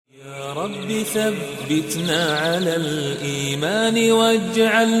رب ثبتنا على الإيمان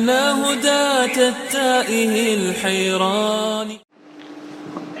واجعلنا هداة التائه الحيران.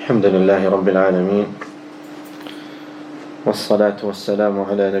 الحمد لله رب العالمين، والصلاة والسلام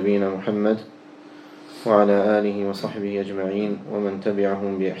على نبينا محمد وعلى آله وصحبه أجمعين ومن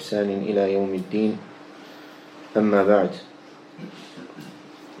تبعهم بإحسان إلى يوم الدين. أما بعد،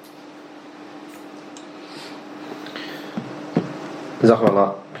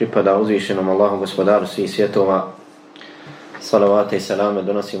 zahvala pripada uzvišenom Allahu gospodaru svih svjetova. Salavate i salame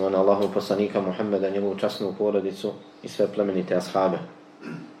donosimo na Allahu poslanika Muhammeda, njegovu časnu porodicu i sve plemenite ashabe.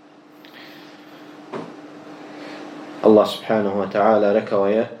 Allah subhanahu wa ta'ala rekao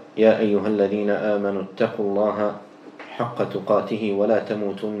je: Ja ejuhalladina amanu ittaqu Allaha haqqa tuqatihi wa la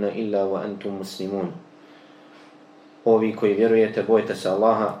tamutunna illa wa antum muslimun. Ovi koji vjerujete, bojte se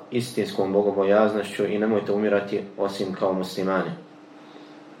Allaha istinskom bogobojaznošću i nemojte umirati osim kao muslimani.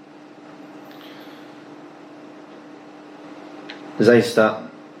 Zaista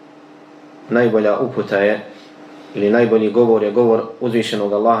najbolja uputa je, ili najbolji govor je govor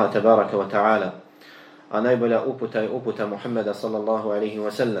uzvišenog Allaha tabaraka wa ta'ala, a najbolja uputa je uputa Muhammeda sallallahu alaihi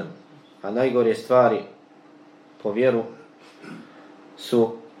wa sallam, a najgore stvari po vjeru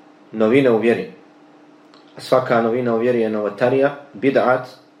su novine u vjeri. Svaka novina u vjeri je novotarija, bid'at,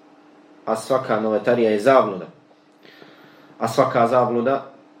 a svaka novotarija je zabluda, a svaka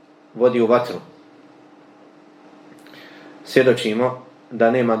zabluda vodi u vatru. Svjedočimo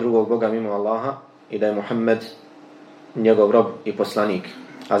da nema drugog Boga mimo Allaha i da je Muhammed njegov rob i poslanik.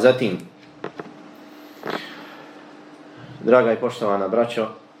 A zatim, draga i poštovana braćo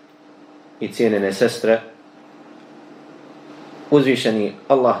i cijenjene sestre, uzvišeni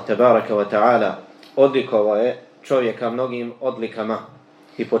Allah tebaraka wa ta'ala odlikovao je čovjeka mnogim odlikama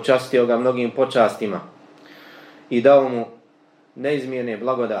i počastio ga mnogim počastima i dao mu neizmjerne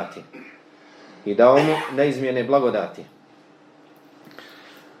blagodati.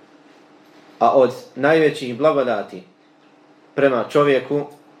 A od najvećih blagodati prema čovjeku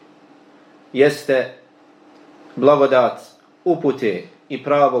jeste blagodat upute i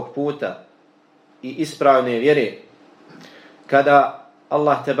pravog puta i ispravne vjere. Kada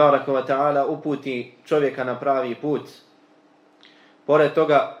Allah tebaraka wa ta'ala uputi čovjeka na pravi put, pored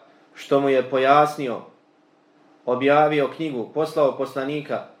toga što mu je pojasnio, objavio knjigu, poslao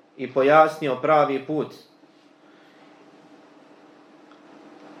poslanika i pojasnio pravi put,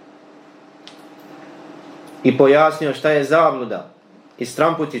 i pojasnio šta je zabluda i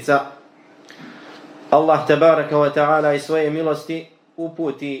stramputica, Allah tebaraka wa ta'ala iz svoje milosti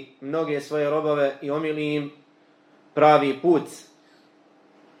uputi mnoge svoje robove i omili im pravi put.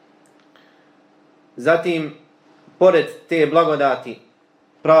 Zatim, pored te blagodati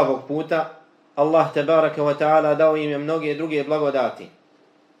pravog puta, Allah tebaraka wa ta'ala dao im je mnoge druge blagodati.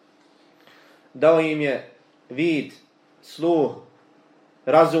 Dao im je vid, sluh,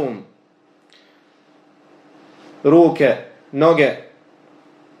 razum, ruke, noge,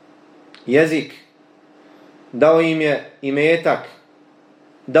 jezik. Dao im je imetak,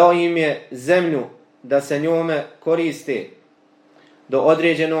 dao im je zemlju da se njome koriste do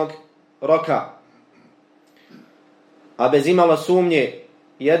određenog roka. A bez imalo sumnje,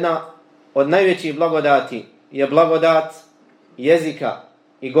 jedna od najvećih blagodati je blagodat jezika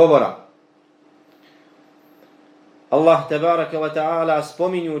i govora. Allah tebaraka wa ta'ala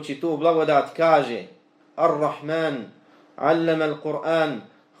spominjući tu blagodat kaže: Ar-Rahman, allama al-Qur'an,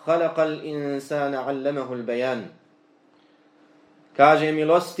 khalaqa al-insana, allamahu al-bayan. Kaže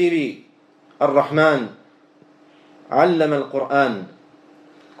milostivi Ar-Rahman, allama al-Qur'an,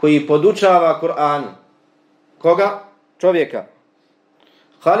 koji podučava Kur'anu. Koga? Čovjeka.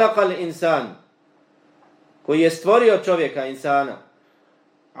 Khalaqa al-insan, koji je stvorio čovjeka, insana.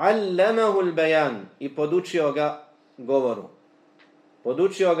 Allamahu al-bayan, i podučio ga govoru.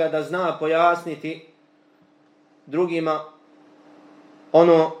 Podučio ga da zna pojasniti drugima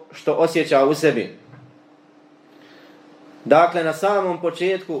ono što osjeća u sebi. Dakle, na samom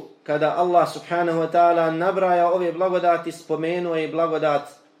početku, kada Allah subhanahu wa ta'ala nabraja ove blagodati, spomenuo je blagodat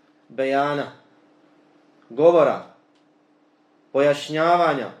bejana, govora,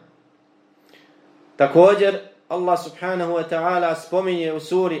 pojašnjavanja. Također, Allah subhanahu wa ta'ala spominje u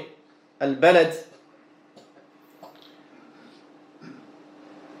suri Al-Balad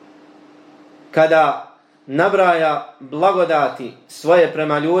kada nabraja blagodati svoje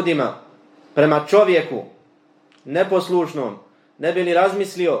prema ljudima, prema čovjeku neposlušnom, ne bi li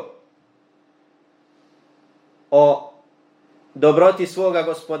razmislio o dobroti svoga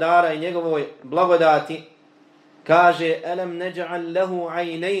gospodara i njegovoj blagodati, kaže: Alam naj'al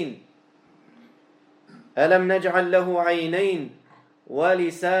lahu 'aynayn,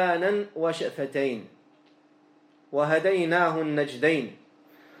 وَلِسَانًا وَشَفَتَيْنِ وَهَدَيْنَاهُ النَّجْدَيْنِ.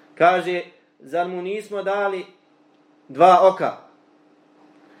 Kaže, zar mu nismo dali dva oka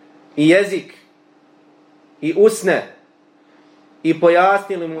i jezik i usne i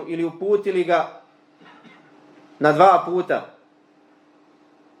pojasnili mu ili uputili ga na dva puta.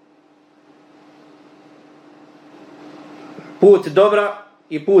 Put dobra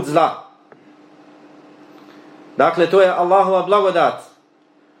i put zla. Dakle, to je Allahova blagodat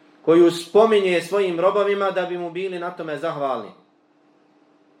koju spominje svojim robovima da bi mu bili na tome zahvalni.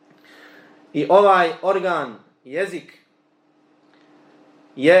 I ovaj organ, jezik,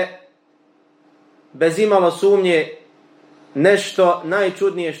 je bez imalo sumnje nešto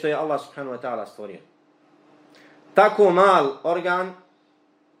najčudnije što je Allah subhanahu wa ta'ala stvorio. Tako mal organ,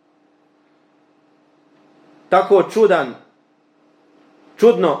 tako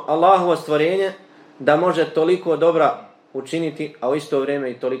čudno Allahovo stvorenje da može toliko dobra učiniti, a u isto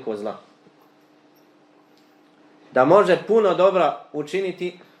vrijeme i toliko zla. Da može puno dobra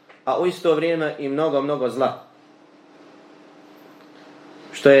učiniti, a u isto vrijeme i mnogo, mnogo zla.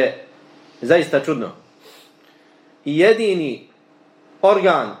 Što je zaista čudno. I jedini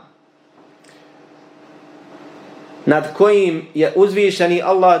organ nad kojim je uzvišeni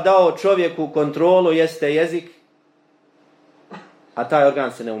Allah dao čovjeku kontrolu jeste jezik, a taj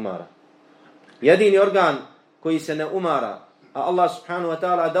organ se ne umara. Jedini organ koji se ne umara, a Allah subhanahu wa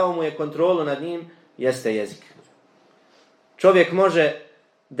ta'ala dao mu je kontrolu nad njim, jeste jezik. Čovjek može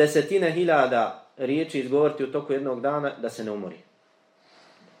 10.000 riječi izgovoriti u toku jednog dana da se ne umori.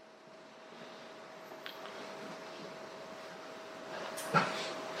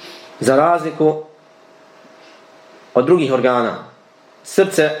 Za razliku od drugih organa,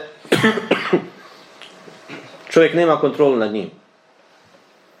 srce, čovjek nema kontrolu nad njim.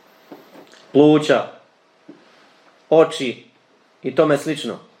 Pluća, oči i tome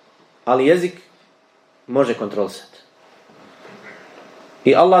slično. Ali jezik može kontrolisati.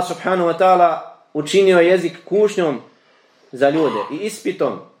 I Allah subhanahu wa ta'ala učinio jezik kušnjom za ljude i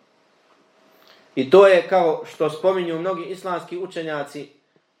ispitom. I to je, kao što spominju mnogi islamski učenjaci,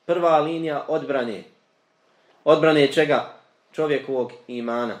 prva linija odbrane. Odbrane čega? Čovjekovog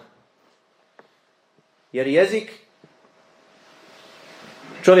imana. Jer jezik,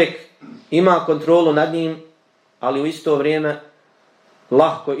 čovjek ima kontrolu nad njim, ali u isto vrijeme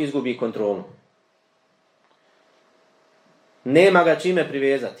lahko izgubi kontrolu. Nema ga čime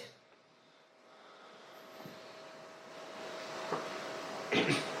privezati.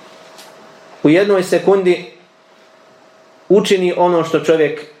 U jednoj sekundi učini ono što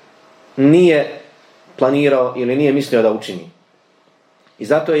čovjek nije planirao ili nije mislio da učini. I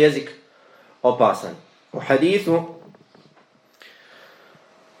zato je jezik opasan. U hadithu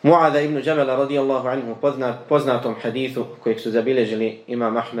Mu'ada ibn Jabala radijallahu anhu, poznatom hadithu kojeg su zabilježili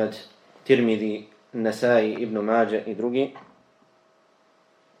Imam Ahmed, Tirmidhi, Nasai, Ibn Mađe i drugi,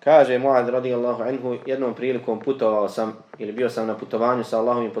 kaže Mu'ad radijallahu anhu, jednom prilikom putovao sam ili bio sam na putovanju sa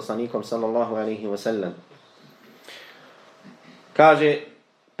Allahovim poslanikom sallallahu alaihi wa sallam. Kaže,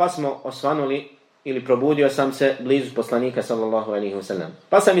 pa smo osvanuli ili probudio sam se blizu poslanika sallallahu alaihi wa sallam.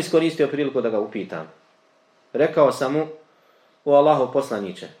 Pa sam iskoristio priliku da ga upitam. Rekao sam mu, o Allahov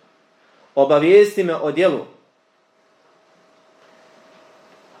poslaniče, obavijesti me o djelu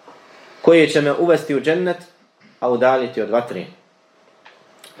koje će me uvesti u džennet, a udaljiti od vatre.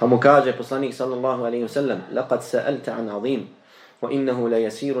 Pa mu kaže poslanik sallallahu alaihi wa sallam, laqad sa'alta an azim, wa innahu la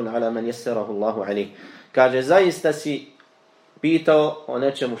yasirun ala man yassarahu Allahu alaihi. Kaže, zaista si pitao o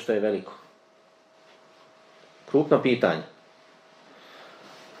nečemu što je veliko. Krupno pitanje.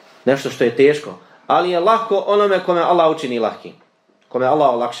 Nešto što je teško. Ali je lahko onome kome Allah učini lahki. Kome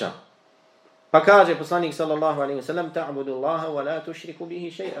Allah olakša. Pa kaže poslanik sallallahu alaihi wa sallam, ta'budu Allaha wa la tušriku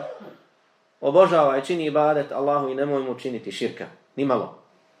bihi še'a. Obožavaj, čini ibadet Allahu i nemoj mu činiti širka. Nimalo.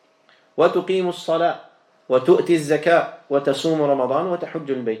 Wa tuqimu s-salat, wa tu'ti z-zakat, wa tasumu Ramadan, wa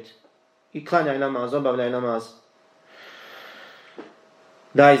tahudju l-bejt. I klanjaj namaz, obavljaj namaz.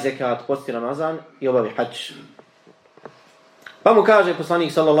 Daj zekat, posti Ramazan i obavi hadž. Pa mu kaže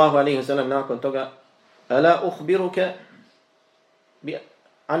poslanik sallallahu alaihi wa sallam nakon toga, ala uhbiruke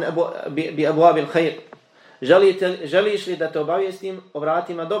bi abwabil khair. Želiš li da te obavijestim o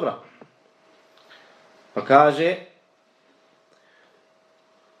vratima dobra? Pa kaže,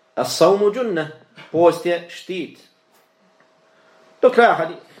 as-sawmu junna, post je štit. Do kraja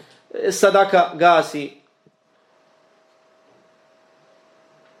hadith. Sadaka gasi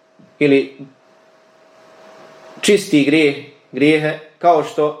ili čisti grijehe, kao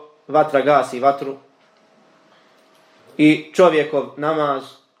što vatra gasi vatru. I čovjekov namaz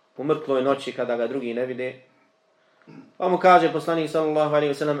u mrkloj noći kada ga drugi ne vide, Pa mu kaže poslanik sallallahu alejhi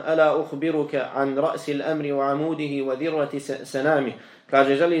ve sellem: "Ala ukhbiruka an ra'si al-amri wa 'amudihi wa dirwati sanami."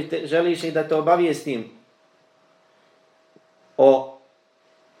 Kaže, želiš li da te obavijestim o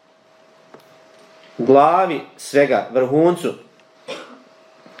glavi svega, vrhuncu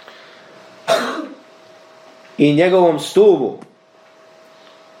i njegovom stubu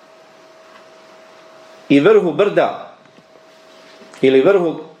i vrhu brda ili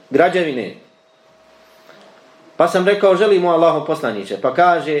vrhu građevine. Pa sam rekao, želimo Allahov poslaniče. Pa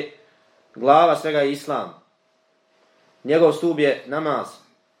kaže, glava svega je Islam. Njegov stup je namaz.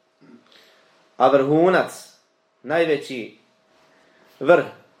 A vrhunac, najveći vrh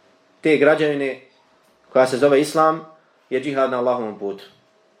te građevine koja se zove Islam, je džihad na Allahovom putu.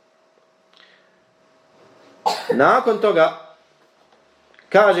 Nakon toga,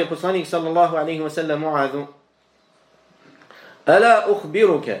 kaže poslanik sallallahu alejhi ve sellem Mu'adhu: "Ala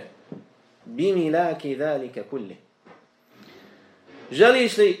ukhbiruka bimilaki zalika kulli."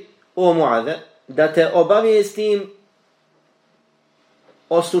 Želiš li, o Mu'adhe, da te obavijestim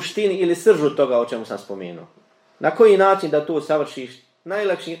o suštini ili sržu toga o čemu sam spomenuo? Na koji način da to savršiš?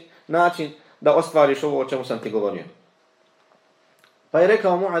 Najlakši način da ostvariš ovo o čemu sam ti govorio. Pa je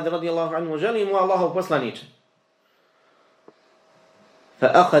rekao Mu'adh radijallahu anhu: želim mu Allahov poslaniče.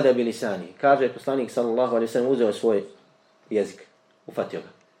 Fa akhada bi lisani. Kaže poslanik sallallahu alejhi ve sellem, uzeo svoj jezik, ufatio ga.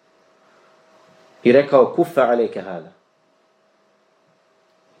 I rekao: kuffa alejka hada.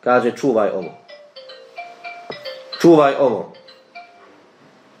 Kaže, čuvaj ovo. Čuvaj ovo.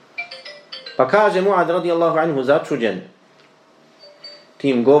 Pa kaže Mu'adh radijallahu anhu, začuđen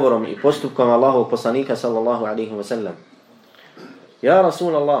tim govorom i postupkom Allahovog poslanika sallallahu alejhi ve sellem: Ja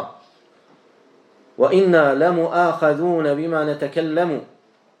Rasulallah, wa inna lamu'akhadhuna bima natakallamu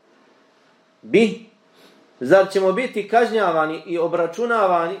bih. Zar ćemo biti kažnjavani i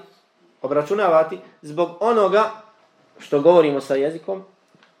obračunavati zbog onoga što govorimo sa jezikom?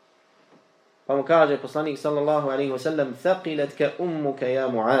 Pa mu kaže poslanik sallallahu alejhi ve sellem: thaqilatka ummuka ya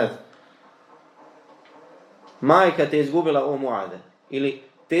Mu'adh. Majka te izgubila, o Mu'adhe. Ili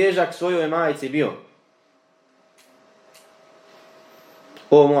težak svojoj majci bio,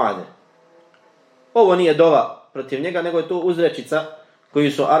 o Mu'adhe. Ovo nije dova protiv njega, nego je to uzrečica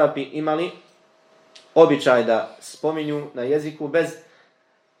koju su Arapi imali običaj da spominju na jeziku bez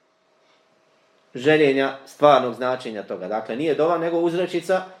željenja stvarnog značenja toga. Dakle, nije dova, nego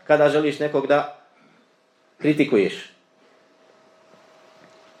uzrečica kada želiš nekog da kritikuješ.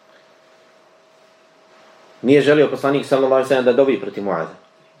 Nije želio poslanik sallallahu alejhi ve sellem da dovi protiv Mu'adha.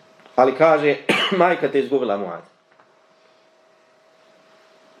 Ali kaže, majka te izgubila, Mu'adh.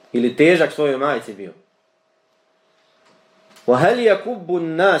 Ili težak svojoj majci bio. وَهَلْ يَكُبُّ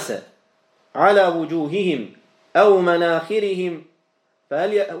النَّاسَ عَلَى وُجُوهِهِمْ أَوْ مَنَاخِرِهِمْ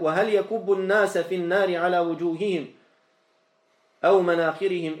وَهَلْ يَكُبُّ النَّاسَ فِي النَّارِ عَلَى وُجُوهِهِمْ أَوْ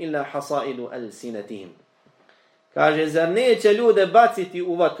مَنَاخِرِهِمْ إِلَّا حَصَائِدُ أَلْسِنَتِهِمْ. Kaže, zar neće ljude baciti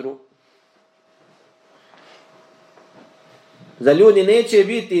u vatru? Za ljudi neće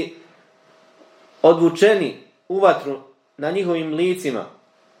biti odvučeni u vatru na njihovim licima,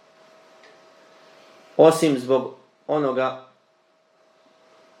 osim zbog onoga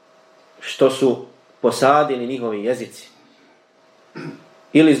što su posadili njihovi jezici.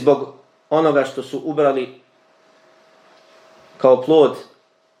 Ili zbog onoga što su ubrali kao plod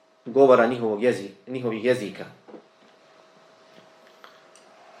govora njihovih jezika.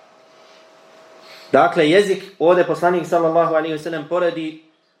 Dakle, jezik, ovdje poslanik sallallahu alejhi ve sellem poredi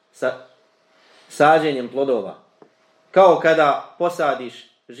sa sađenjem plodova. Kao kada posadiš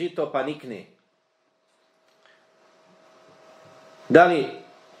žito pa nikne. Da li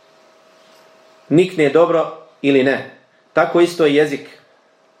nikne dobro ili ne? Tako isto je jezik.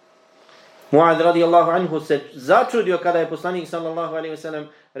 Mu'adh radijallahu anhu se začudio kada je poslanik sallallahu alejhi ve sellem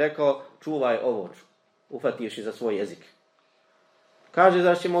rekao: čuvaj ovo, ufatiš za svoj jezik. Kaže,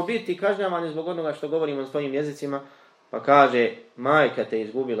 da ćemo biti kažnjavani zbog onoga što govorimo na svojim jezicima? Pa kaže, majka te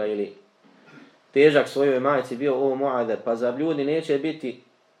izgubila ili težak svojoj majci bio, o Mu'adhe, pa za ljudi neće biti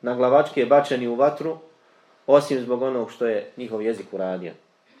na glavačke bačeni u vatru, osim zbog onog što je njihov jezik uradio.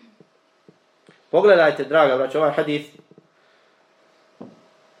 Pogledajte, draga braćo, ovaj hadis,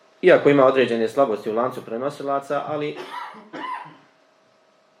 iako ima određene slabosti u lancu prenosilaca, ali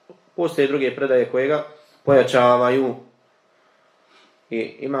postoje druge predaje koje ga pojačavaju. I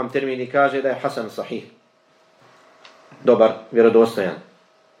Imam Tirmidhi kaže da je hasan sahih. Dobar, vjerodostojan.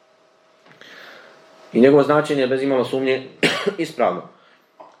 I njegovo značenje je bez imalo sumnje ispravno.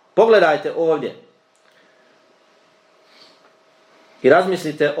 Pogledajte ovdje i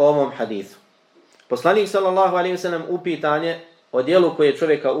razmislite o ovom hadisu. Poslanik sallallahu alejhi ve sellem upitanje o djelu koje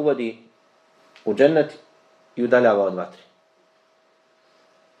čovjeka uvodi u džennet i udaljava od vatre.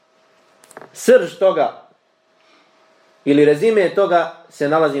 Srž toga ili rezime toga se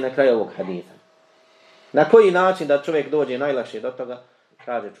nalazi na kraju ovog haditha. Na koji način da čovjek dođe najlakše do toga?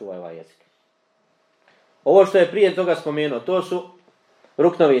 Kaže, čuvaj ovaj jezik. Ovo što je prije toga spomenuo, to su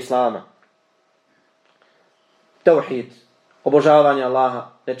ruknovi islama. Tauhid, obožavanje Allaha,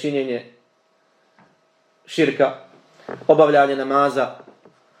 nečinjenje širka, obavljanje namaza,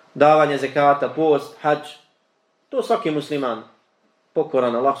 davanje zekata, post, hadž. To svaki musliman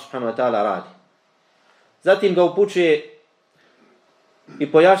pokoran Allah subhanahu wa ta'ala radi. Zatim ga upućuje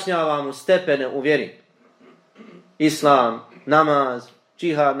i pojašnjava mu stepene u vjeri. Islam, namaz,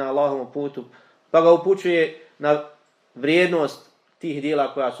 džihad na Allahovom putu, pa ga upućuje na vrijednost tih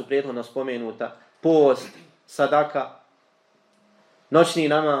dijela koja su prethodno spomenuta, post, sadaka, noćni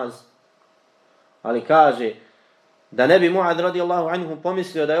namaz. Ali kaže, da ne bi Muad radijallahu anhu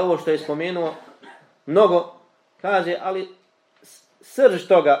pomislio da je ovo što je spomenuo mnogo, kaže, ali srž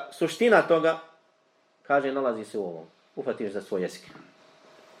toga, suština toga, kaže, nalazi se u ovom. Ufatiš za svoj jezik.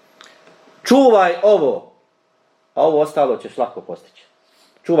 Čuvaj ovo, a ovo ostalo ćeš lako postići.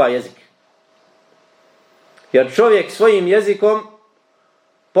 Čuvaj jezik. Jer čovjek svojim jezikom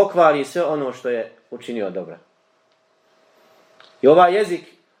pokvari sve ono što je učinio dobro. I ovaj jezik,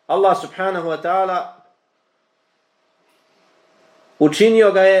 Allah subhanahu wa ta'ala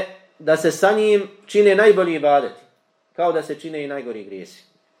učinio ga je da se sa njim čine najbolji ibadeti, kao da se čine i najgori grijesi.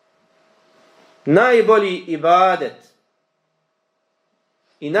 Najbolji ibadet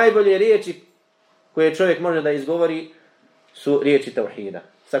i najbolje riječi koje čovjek može da izgovori su riječi tauhida,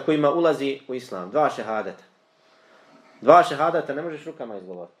 sa kojima ulazi u islam. Dva šehadeta. Dva šehadeta ne možeš rukama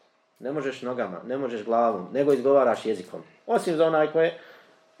izgovoriti, ne možeš nogama, ne možeš glavom, nego izgovaraš jezikom. Osim za onaj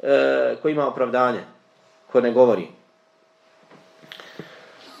koji ima opravdanje, ko ne govori.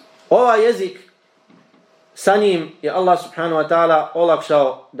 Ovaj jezik, sa njim je Allah subhanahu wa ta'ala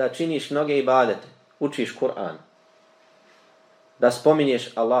olakšao da činiš mnoge ibadete, učiš Kur'an, da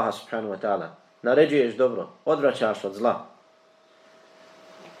spominješ Allaha subhanahu wa ta'ala, naređuješ dobro, odvraćaš od zla,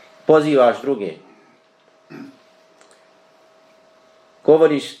 pozivaš druge,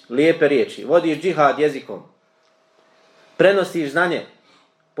 govoriš lijepe riječi, vodiš džihad jezikom, prenosiš znanje,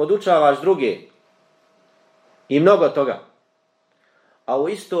 podučavaš druge i mnogo toga. A u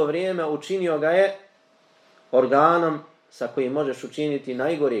isto vrijeme učinio ga je organom sa kojim možeš učiniti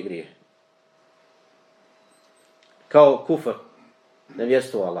najgore grijehe. Kao kufr,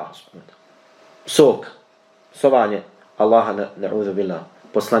 nevjerstvo Allaha subhanahu wa ta'ala. Sok, sovanje Allaha na'udhu billah,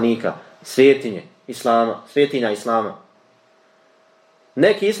 poslanika, svetinje islama, svetinja islama.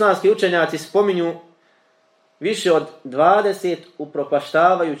 Neki islamski učenjaci spominju više od 20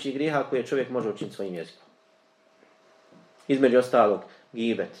 upropaštavajućih grijeha koje čovjek može učiniti svojim jezikom. Između ostalog,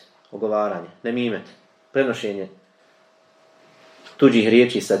 gibet, ogovaranje, nemimet, prenošenje tuđih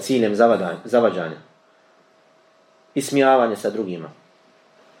riječi sa ciljem zavađanja, ismijavanje sa drugima,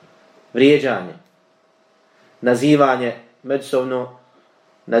 vrijeđanje, nazivanje međusobno,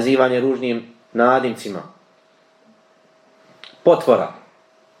 nazivanje ružnim nadimcima, potvora,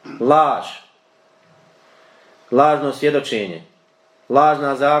 laž, lažno svjedočenje,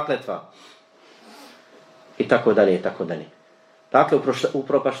 lažna zakletva i tako dalje i tako dalje. Dakle,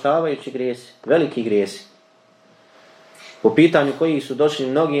 upropaštavajući grijesi, veliki grijesi, po pitanju kojih su došli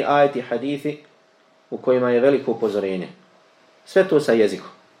mnogi ajeti i hadithi u kojima je veliko upozorenje. Sve to sa jezikom.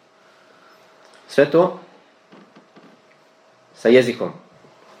 Sve to sa jezikom.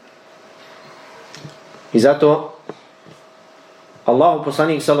 I zato Allahu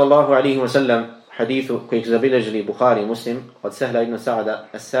poslanik sallallahu alaihi wa sallam hadithu kojeg zabilježili Buhari i Muslim od Sehla ibn Sa'ada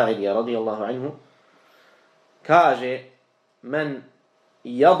as-Sa'idija radijallahu anhu kaže men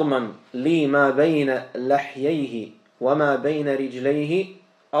yadman li ma bejna lahjejhi wa ma bejna riđlejhi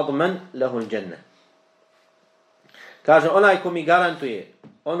adman lahu al-jannah. Kaže onaj ko mi garantuje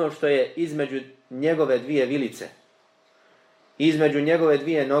ono što je između njegove dvije vilice, između njegove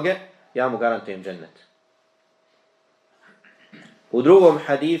dvije noge, ja mu garantujem džennet. U drugom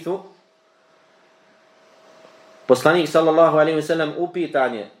hadithu poslanik sallallahu alejhi ve sellem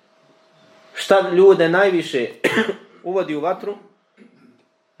upitan je šta ljude najviše uvodi u vatru,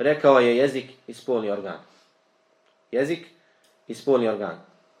 rekao je jezik i spolni organ. Jezik i spolni organ.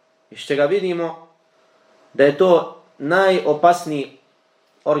 Iz čega vidimo da je to najopasniji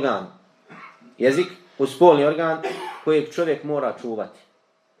organ. Jezik u spolni organ kojeg čovjek mora čuvati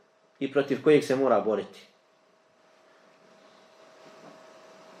i protiv kojeg se mora boriti.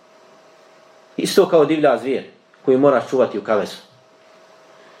 Isto kao divlja zvijer koju moraš čuvati u kavezu.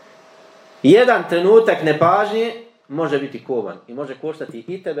 Jedan trenutak nepažnje može biti kovan i može koštati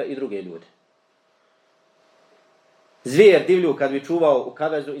i tebe i druge ljude. zvijer divlju kad bi čuvao u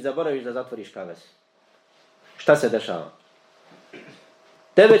kavezu i zaboraviš da zatvoriš kavez. Šta se dešava?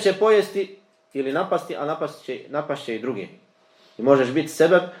 Tebe će pojesti ili napasti, a napast će i drugi. I možeš biti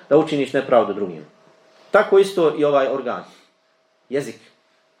sebeb da učiniš nepravdu drugim. Tako isto i ovaj organ. Jezik.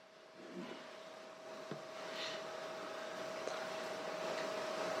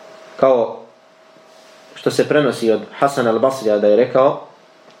 Kao što se prenosi od Hasan al-Basrija da je rekao,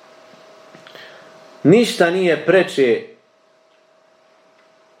 ništa nije preče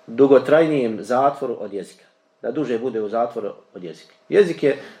dugotrajnijem zatvoru od jezika. Da duže bude u zatvoru od jezika. Jezik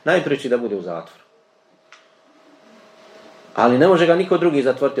je najpreči da bude u zatvoru. Ali ne može ga niko drugi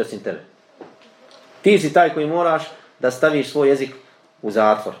zatvoriti osim tebe. Ti si taj koji moraš da staviš svoj jezik u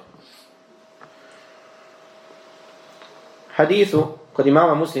zatvor. Hadithu kod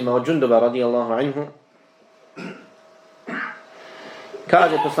imama Muslima od Džunduba radijallahu anhu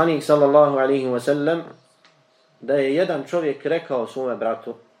kaže poslanik sallallahu alaihi wa sallam da je jedan čovjek rekao svome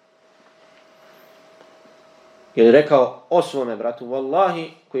bratu ili rekao o svome bratu wallahi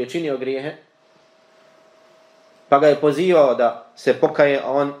koji je činio grijehe pa ga je pozivao da se pokaje,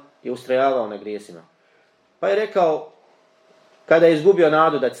 a on je ustrajavao na grijesima. Pa je rekao kada je izgubio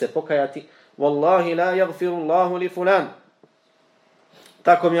nadu da će se pokajati wallahi la yaghfiru Allahu li fulan.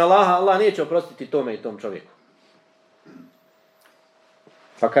 Tako mi Allah neće oprostiti tome i tom čovjeku.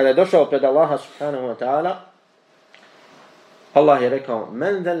 Pa kada je došao pred Allaha subhanahu wa ta'ala, Allah je rekao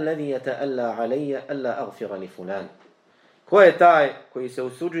men zal ladhi yata'alla alayya alla aghfira li fulan. Ko je taj koji se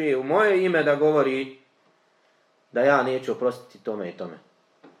usuđuje u moje ime da govori da ja neću oprostiti tome i tome?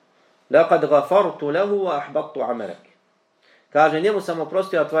 Laqad ghafartu lahu wa ahbattu amalak. Kaže njemu sam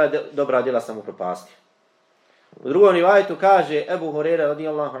oprostio, a tvoja dobra djela sam upropastio. U drugom rivajetu kaže Ebu Hurajra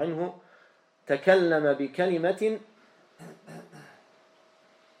radijallahu anhu takallama bi kalimatin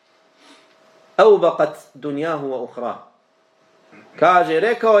awbaqat dunyahu wa ukhra. Kaže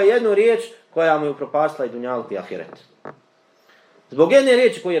rekao je jednu riječ koja mu je upropastila i dunjaluk i ahiret. Zbog jedne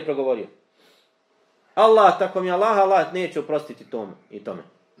riječi koju je progovorio. Allah, tako mi Allah neće oprostiti tome i tome.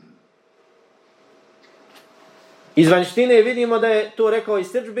 Iz vanjštine vidimo da je to rekao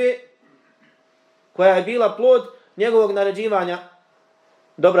iz srdžbe koja je bila plod njegovog naređivanja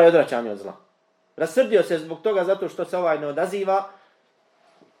dobra i odvraćanja od zla. Rasrdio se zbog toga zato što se ovaj ne odaziva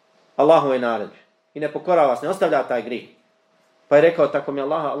Allahove naredbe i ne pokorava se, ne ostavlja taj grijeh. Pa je rekao tako mi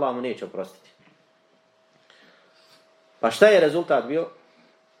Allah mu neće oprostiti. Pa šta je rezultat bio?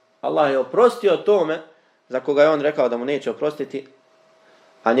 Allah je oprostio tome za koga je on rekao da mu neće oprostiti,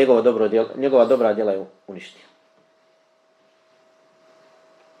 a njegova dobra djela je uništio.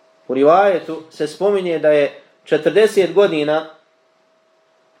 U rivajetu se spominje da je 40 godina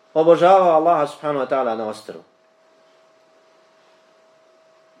obožavao Allaha subhanahu wa ta'ala na ostrvu.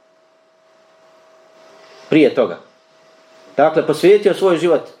 Prije toga. Dakle, posvetio svoj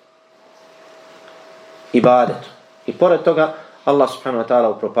život ibadetu. I pored toga, Allah subhanahu wa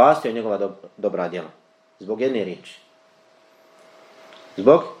ta'ala upropastio njegova dobra djela. Zbog jedne riječi.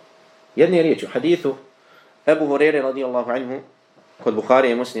 Zbog jedne riječi. U hadithu Ebu Hurajre radijallahu anhu kod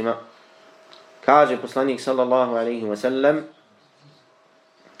Buharije i Muslima kaže poslanik sallallahu alaihi wa sallam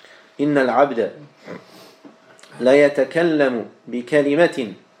innal abda la yatakallamu bi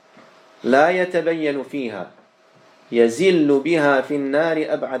kalimatin la yatabayyanu fiha yazillu biha fi an-nari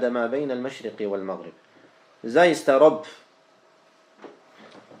ab'ada ma bayna al-mashriqi wal-maghrib. Zaista rob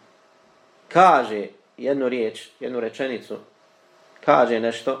kaže jednu riječ, jednu rečenicu, kaže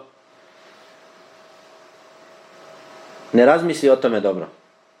nešto, ne razmisli o tome dobro.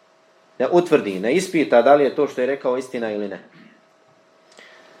 Ne utvrdi, ne ispita da li je to što je rekao istina ili ne.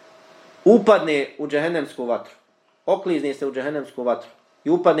 Upadne u džehennemsku vatru. Oklizne se u džehennemsku vatru. I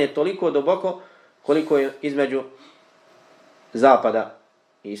upadne toliko duboko koliko je između zapada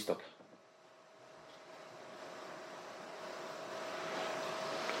i istoka.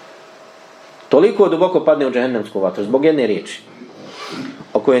 Toliko duboko padne u džehennemsku vatru zbog jedne riječi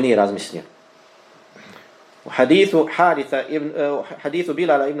o kojoj nije razmislio. U hadithu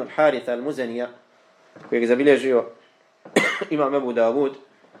Bilala ibn Haritha al-Muzanija, kojeg zabilježio imam Ebu Davud,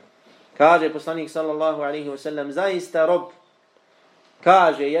 kaže poslanik sallallahu alaihi wa sallam, zaista rob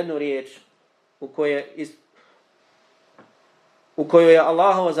kaže jednu riječ u kojoj je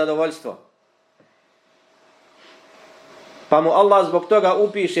Allahovo zadovoljstvo. Pa mu Allah zbog toga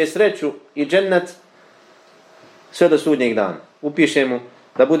upiše sreću i džennet sve do sudnjeg dana. Upiše mu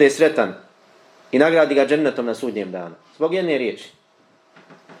da bude sretan i nagradi ga džennetom na sudnjem danu. Zbog jedne riječi.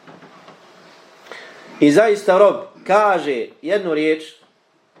 I zaista rob kaže jednu riječ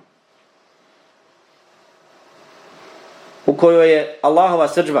u kojoj je Allahova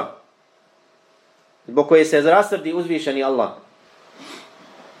srdžba. zbog koje se rasrdi uzvišeni Allah,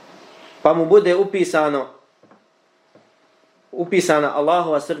 pa mu bude upisana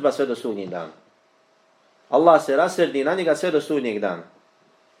Allahova srdba sve do sudnjeg dana. Allah se rasrdi na njega sve do sudnjeg dana.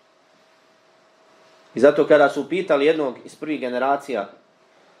 I zato kada su pitali jednog iz prvih generacija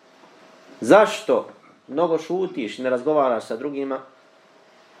zašto mnogo šutiš, ne razgovaraš sa drugima,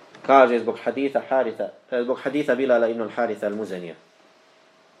 kaže zbog haditha Bilala ibn al-Haritha al-Muzanija.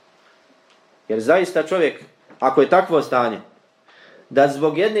 Jer zaista čovjek, ako je takvo stanje, da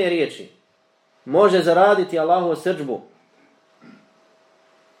zbog jedne riječi može zaraditi Allahovu srdbu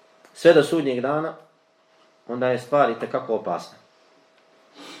sve do sudnjeg dana, onda je stvar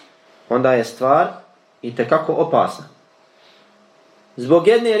itekako opasna. Zbog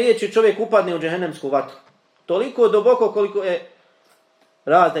jedne riječi čovjek upadne u džehennemsku vatru. Toliko duboko koliko je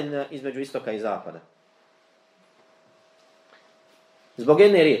razdaljina između istoka i zapada. Zbog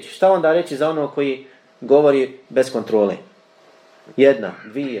jedne riječi. Šta onda reći za ono koji govori bez kontrole? 1,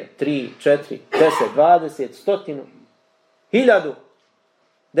 2, 3, 4, 10, 20, 100, 1000,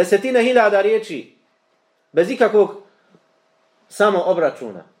 desetine hiljada riječi bez ikakvog samo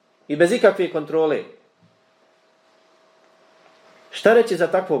obračuna i bez ikakve kontrole. Šta reći za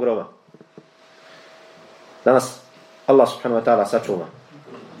takvog roba? Danas Allah subhanahu wa ta'ala sačuva.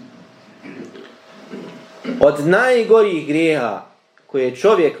 Od najgorih grijeha koje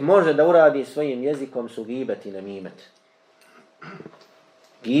čovjek može da uradi svojim jezikom su gibet i nemimet.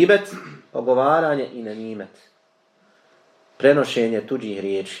 Gibet, ogovaranje i nemimet. Prenošenje tuđih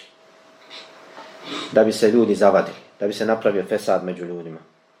riječi. Da bi se ljudi zavadili. Da bi se napravio fesad među ljudima.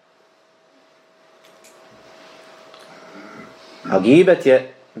 A gibet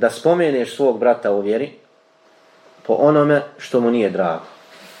je da spomeneš svog brata u vjeri po onome što mu nije drago.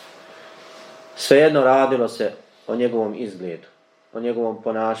 Svejedno radilo se o njegovom izgledu, o njegovom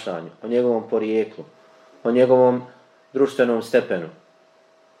ponašanju, o njegovom porijeklu, o njegovom društvenom stepenu,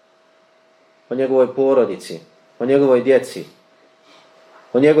 o njegovoj porodici, o njegovoj djeci,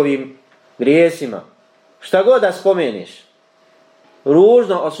 o njegovim grijesima. Šta god da spomeniš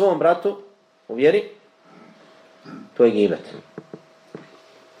ružno o svom bratu u vjeri, to je gibet.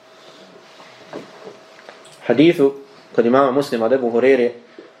 Hadithu kod imama Muslima od Ebu Hurere,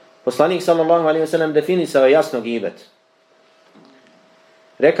 poslanik sallallahu alejhi ve sellem definisao jasno gibet,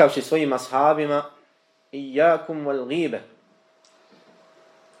 rekavši svojim ashabima: Iyakum wal ghibe,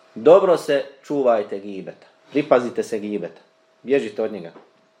 dobro se čuvajte gibeta, pripazite se gibeta, bježite od njega.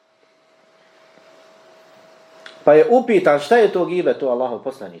 Pa je upitan šta je to gibet, to Allahov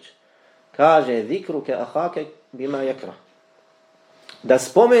poslaniče. Kaže: zikruke ahake bima yakrah, da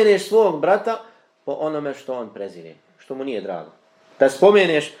spomeneš svog brata po onome što on prezire, što mu nije drago. Da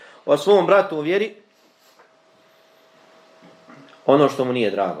spomeneš o svom bratu u vjeri ono što mu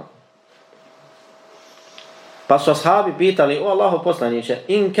nije drago. Pa su ashabi pitali: o Allahov poslaniče,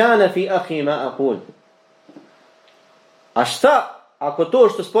 in kana fi akhi ma aqul, a šta ako to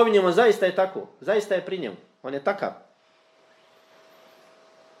što spominjemo zaista je tako, zaista je pri njemu, on je takav?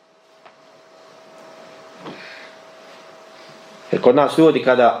 Jer kod nas ljudi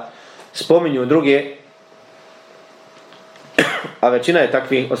kada spominju druge, a većina je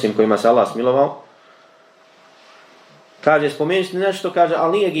takvih, osim kojima se Allah smilovao, kaže spomenuti nešto, kaže,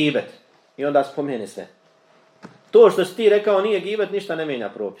 ali nije gibet. I onda spomene sve. To što si ti rekao nije gibet, ništa ne mijenja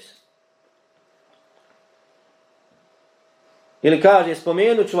propis. Ili kaže,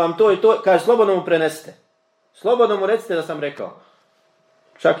 spomenut ću vam to i to, kaže, slobodno mu prenesite. Slobodno mu recite da sam rekao.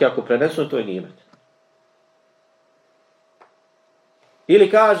 Čak i ako prenesu, to je gibet.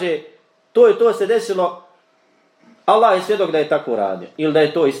 Ili kaže, to i to se desilo, Allah je svjedok da je tako radio. Ili da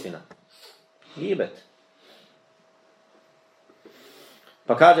je to istina. Gibet.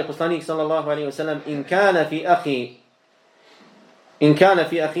 Pa kaže poslanik sallallahu alejhi ve sellem: in kana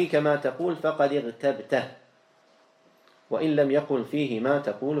fi akhika ma taqul faqad irtabta wa in lam yaqul fihi ma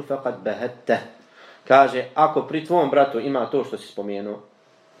taqul faqad bahatta. Kaže, ako pri tvom bratu ima to što si spomenuo,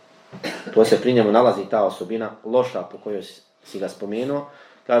 to se pri njemu nalazi ta osobina loša po kojoj si ga spomenuo,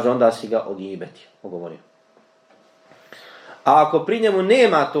 kaže, onda si ga ogibetio, ogovorio. A ako pri njemu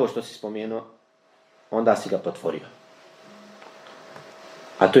nema to što si spomenuo, onda si ga potvorio.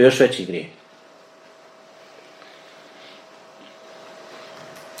 A to je još veći grijeh.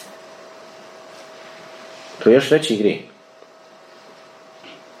 To je još veći grijeh.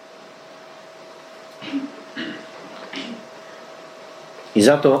 I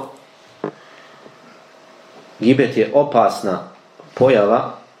zato gibet je opasna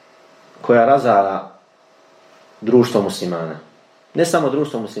pojava koja razara društvo muslimana. Ne samo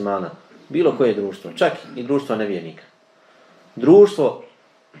društvo muslimana, bilo koje društvo, čak i društvo nevjernika. Društvo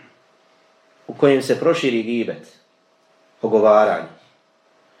u kojem se proširi gibet, ogovaranje.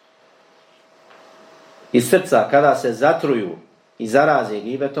 Iz srca kada se zatruju i zaraze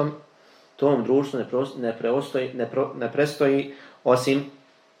gibetom, tom društvu ne prestoji osim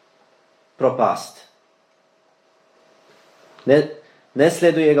propast. Ne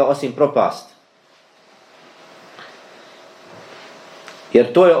sleduje ga osim propast.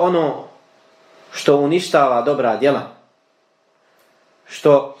 Jer to je ono što uništava dobra djela,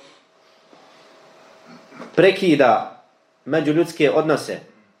 što prekida međuljudske odnose,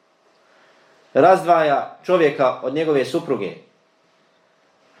 razdvaja čovjeka od njegove supruge,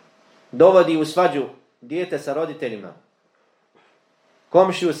 dovodi u svađu dijete sa roditeljima,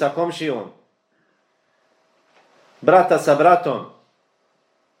 komšiju sa komšijom, brata sa bratom,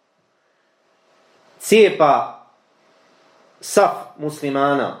 cijepa saf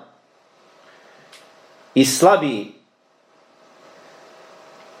muslimana i slabi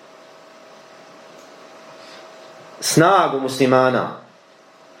snagu muslimana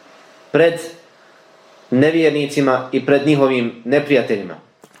pred nevjernicima i pred njihovim neprijateljima.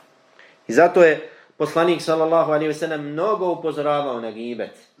 I zato je poslanik sallallahu alejhi ve sellem mnogo upozoravao na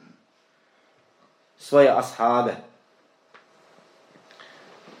gibet svoje ashabe,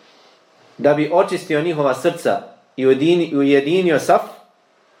 da bi očistio njihova srca i ujedinio saf,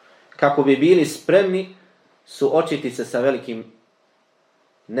 kako bi bili spremni suočiti se sa velikim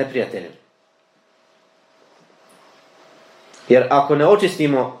neprijateljem. Jer ako ne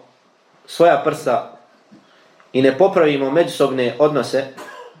očistimo svoja prsa i ne popravimo međusobne odnose,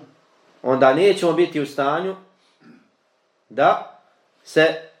 onda nećemo biti u stanju da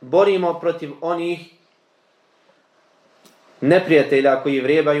se borimo protiv onih neprijatelja koji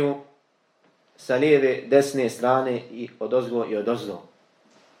vrebaju sa lijeve, desne strane i odozgo i odozdo.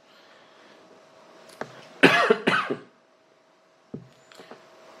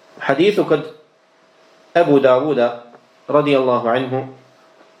 Hadithu kod Ebu Davuda radijallahu anhu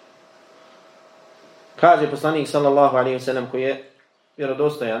kaže poslanik sallallahu alejhi ve sellem, koji je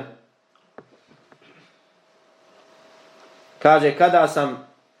vjerodostojan, kaže: kada sam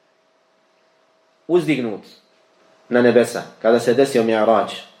uzdignut na nebesa, kada se desio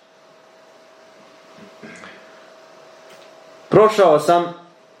Mi'rađ, prošao sam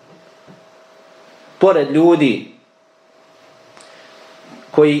pored ljudi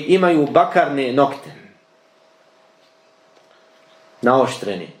koji imaju bakarne nokte,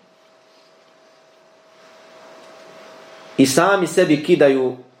 naoštreni, i sami sebi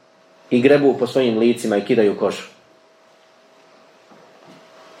kidaju i grebu po svojim licima i kidaju kožu.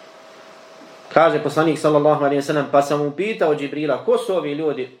 Kaže poslanik sallallahu alejhi ve sellem, pa sam upitao Džibrila: ko su ovi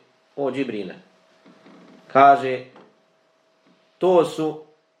ljudi, o Džibrile? Kaže: to su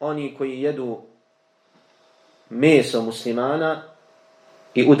oni koji jedu meso muslimana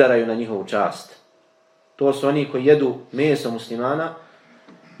i udaraju na njihovu čast. To su oni koji jedu meso muslimana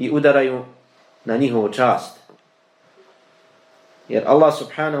i udaraju na njihovu čast. Jer Allah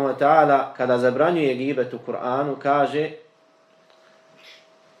subhanahu wa ta'ala kada zabranjuje gibet u Kur'anu kaže: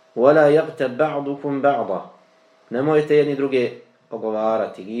 وَلَا يَغْتَبْ بَعْضُكُمْ بَعْضًا, nemojte jedni druge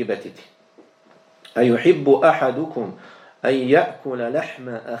ogovarati, gibetiti. أَيُحِبُّ أَحَدُكُمْ أَنْ يَأْكُلَ لَحْمَ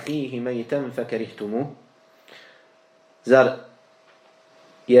أَخِيهِ مَيْتًا فَكَرِهْتُمُوهُ, zar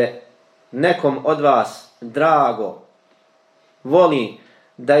je nekom od vas drago, voli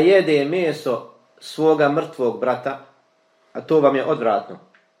da jede meso svoga mrtvog brata, a to vam je odvratno?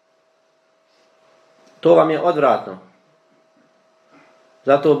 To vam je odvratno.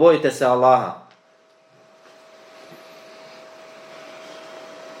 Zato bojite se Allaha.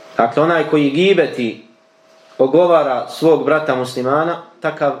 Dakle, onaj koji gibeti, ogovara svog brata muslimana,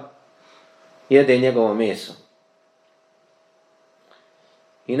 takav jede njegovo meso.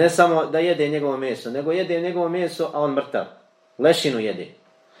 I ne samo da jede njegovo meso, nego jede njegovo meso, a on mrtav. Lešinu jede.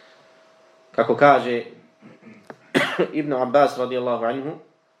 Kako kaže Ibn Abbas radijallahu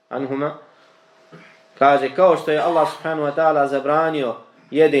anhuma, kaže: kao što je Allah subhanahu wa ta'ala zabranio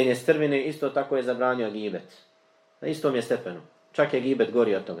jedenje strvine, isto tako je zabranio gibet. Na istom je stepenu. Čak je gibet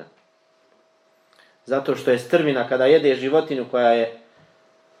gori od toga. Zato što je strvina, kada jede životinju koja je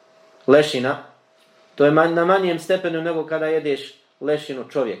lešina, to je na manjem stepenu nego kada jedeš lešinu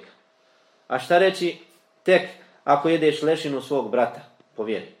čovjeka. A šta reći tek ako jedeš lešinu svog brata po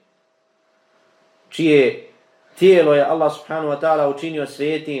vjeri, čije tijelo je Allah subhanahu wa ta'ala učinio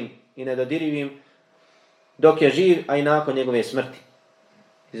svetim i nedodirivim dok je živ, a i nakon njegove smrti.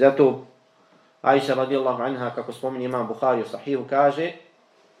 I zato Aisha radijallahu anha, kako spominje imam Buhari u Sahihu, kaže: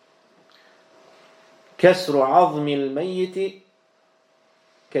 kesru azmi l-mejiti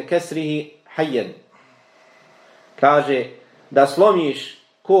ke kesrihi hayyan. Kaže da slomiš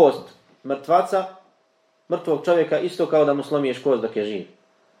kost mrtvaca, mrtvog čovjeka, isto kao da mu slomiješ kost dok je živ.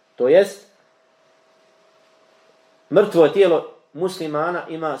 To jest, mrtvo tijelo muslimana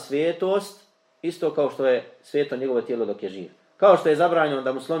ima svetost, isto kao što je sveto njegovo tijelo dok je živ. Kao što je zabranjeno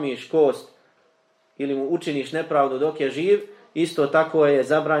da mu slomiš kost ili mu učiniš nepravdu dok je živ, isto tako je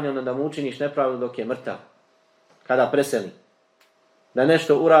zabranjeno da mu učiniš nepravdu dok je mrtav. Kada preseli. Da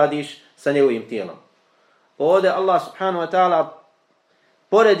nešto uradiš sa njegovim tijelom. Ovdje Allah subhanahu wa ta'ala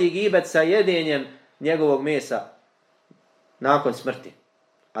poredi gibet sa jedenjem njegovog mesa nakon smrti.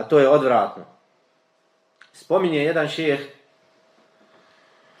 A to je odvratno. Spominje jedan šejh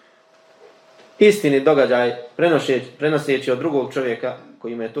istini događaj prenoseći od drugog čovjeka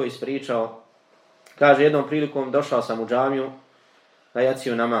koji me je to ispričao. Kaže, jednom prilikom došao sam u džamiju na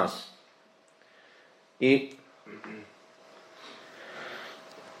jaciju namaz. I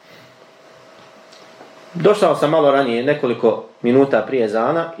došao sam malo ranije, nekoliko minuta prije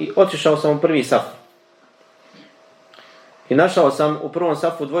ezana i otišao sam u prvi saf. I našao sam u prvom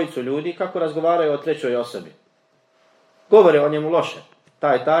safu dvojicu ljudi kako razgovaraju o trećoj osobi. Govore o njemu loše.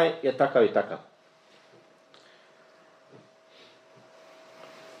 Taj je takav i takav.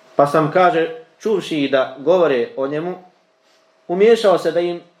 Pa sam, kaže, čuvši da govore o njemu, umiješao se da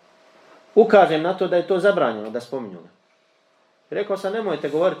im ukažem na to da je to zabranjeno, da spominju ga. Rekao sam, nemojte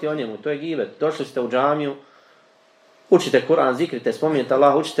govoriti o njemu, to je gibet. Došli ste u džamiju, učite Kur'an, zikrite, spominjete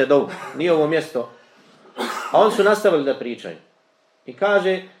Allah, učite dovu. Nije ovo mjesto. A oni su nastavili da pričaju. I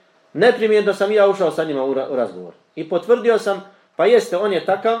kaže, neprimjetno sam ja ušao sa njima u razgovor. I potvrdio sam, pa jeste, on je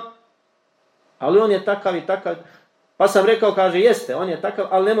takav, ali on je takav i takav. Pa sam rekao, kaže, jeste, on je takav,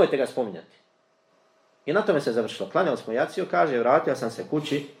 ali nemojte ga spominjati. I na tome se završilo. Klanjali smo jaciju, kaže, vratio sam se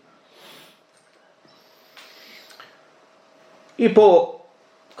kući. I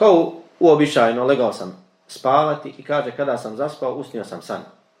kao uobičajeno, legao sam spavati i kaže, kada sam zaspao, usnio sam san.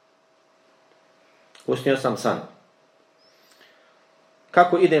 Usnio sam san.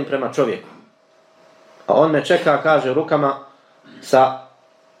 Kako idem prema čovjeku? A on me čeka, kaže, rukama sa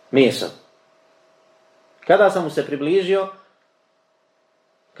mesom. Kada sam mu se približio,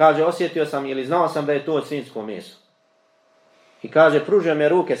 kaže, osjetio sam ili znao sam da je to svinjsko meso. I kaže, pružio me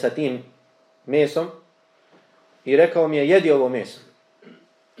ruke sa tim mesom i rekao mi je, jedi ovo meso.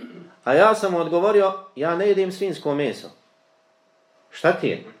 A ja sam mu odgovorio, ja ne jedem svinjsko meso. Šta ti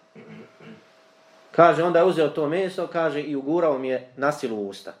je? Kaže, onda je uzeo to meso, kaže, i ugurao mi je na silu u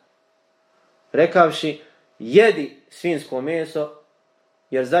usta. Rekavši, jedi svinjsko meso,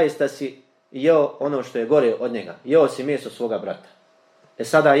 jer zaista si jeo ono što je gore od njega. Jeo si meso svoga brata.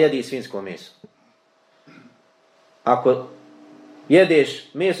 Sada jedi svinjsko meso. Ako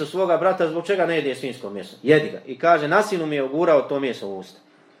jedeš meso svoga brata, zbog čega ne jedeš svinjsko meso? Jedi ga. I kaže, na silu mi je ugurao to meso u usta.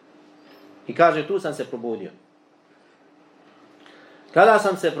 I kaže, tu sam se probudio. Kada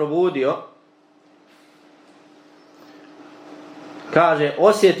sam se probudio, kaže,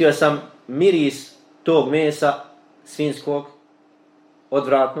 osjetio sam miris tog mesa svinjskog,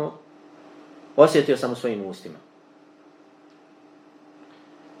 odvratnog, osjetio sam u svojim ustima.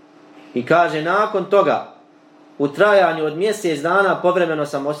 I kaže, nakon toga, u trajanju od mjesec dana, povremeno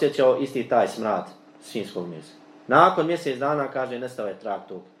sam osjećao isti taj smrad svinjskog mesa. Nakon mjesec dana, kaže, nestao je trag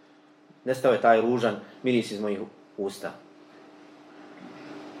tog. Nestao je taj ružan miris iz mojih usta.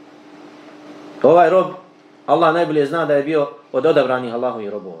 Ovaj rob, Allah najbolje zna da je bio od odabranih Allahovih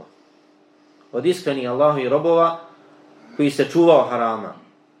robova. Od iskrenih Allahovih robova koji se čuvao harama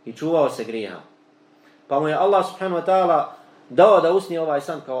i čuvao se grijeha. Pa mu je Allah subhanahu wa ta'ala dao da usni ovaj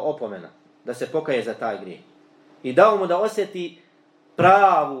san kao opomena, da se pokaje za taj grijeh. I dao mu da osjeti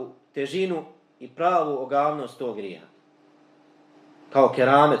pravu težinu i pravu ogavnost tog grijeha. Kao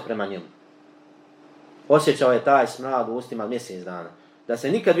keramet prema njemu. Osjećao je taj smrad u ustima mjesec dana. Da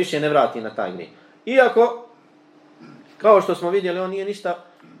se nikad više ne vrati na taj grijeh. Iako, kao što smo vidjeli, on nije ništa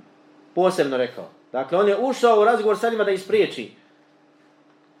posebno rekao. Dakle, on je ušao u razgovor sa njima da ispriječi,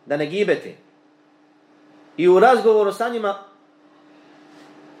 da ne gibeti. I u razgovoru sa njima,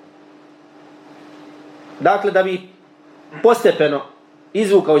 dakle, da bi postepeno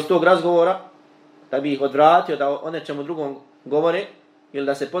izvukao iz tog razgovora, da bi ih odvratio, da o nečemu drugom govore, ili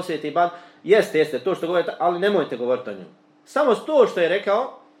da se posvijeti i jeste, to što govorite, ali nemojte govoriti o njemu. Samo to što je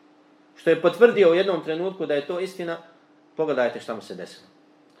rekao, što je potvrdio u jednom trenutku da je to istina, pogledajte šta mu se desilo.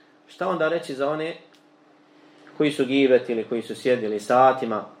 Šta onda reći za one koji su gibetili, koji su sjedili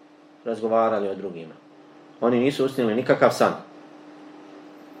satima, razgovarali o drugima? Oni nisu usnili nikakav san.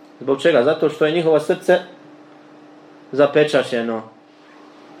 Zbog čega? Zato što je njihovo srce zapečaćeno,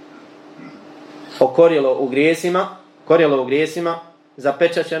 okorjelo u grijesima,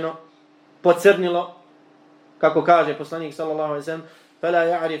 zapečaćeno, pocrnilo, kako kaže poslanik sallallahu alejhi ve sellem, fala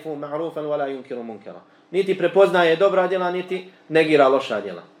ya'rifu ma'rufan wala yunkiru munkara. Niti prepoznaje dobra djela, niti negira loša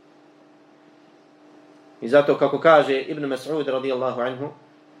djela. I zato kako kaže Ibn Mas'ud radijallahu anhu,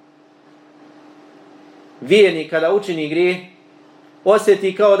 vjernik kada učini grijeh,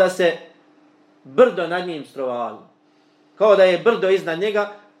 osjeti kao da se brdo nad njim strovalo. Kao da je brdo iznad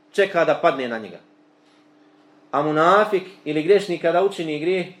njega, čeka da padne na njega. A munafik ili grešnik kada učini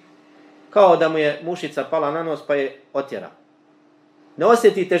grijeh, kao da mu je mušica pala na nos pa je otjera. Ne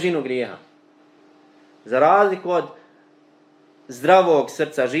osjeti težinu grijeha. Za razliku od zdravog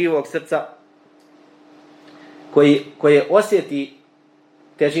srca, živog srca, koje osjeti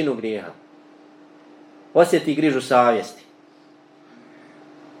težinu grijeha. Osjeti grižu savjesti.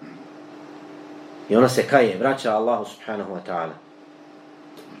 I ono se kaje, vraća Allahu subhanahu wa ta'ala.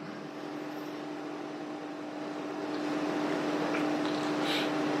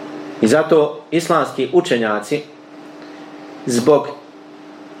 I zato islamski učenjaci zbog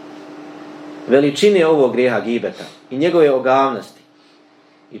veličine ovog grijeha gibeta i njegove ogavnosti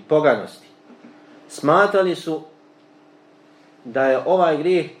i poganosti smatrali su da je ovaj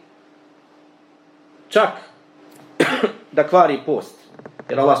grijeh čak da kvari post.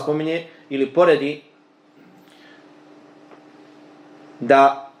 Jer Allah spominje ili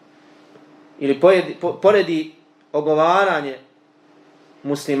poredi ogovaranje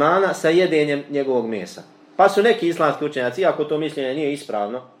muslimana sa jedenjem njegovog mesa. Pa su neki islamski učenjaci, iako to mišljenje nije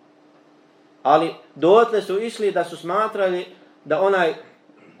ispravno, ali dotle su išli da su smatrali da onaj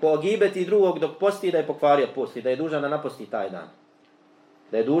ko gibeti drugog dok posti da je pokvario post i da je dužan da naposti taj dan.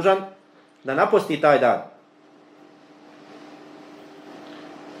 Da je dužan da naposti taj dan.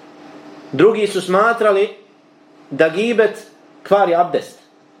 Drugi su smatrali da gibet kvari abdest.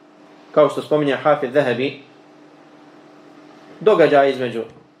 Kao što spominje Hafiz Zahabi, događaj između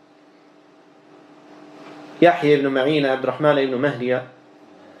Jahje ibn Ma'ina, Abdurrahmana ibn Mahdija,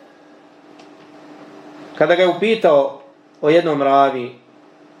 kada ga je upitao o jednom ravi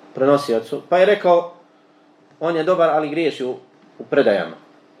prenosiocu, pa je rekao, on je dobar, ali griješi u predajama.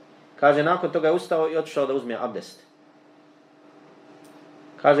 Kaže, nakon toga je ustao i otišao da uzme abdest.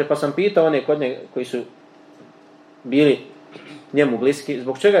 Kaže, pa sam pitao one kod njega koji su bili njemu bliski,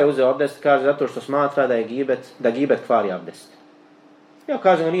 zbog čega je uzeo abdest? Kaže, zato što smatra da gibet kvari abdest. Ja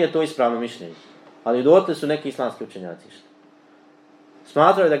kažem, nije to ispravno mišljenje. Ali dotle su neki islamski učenjaci.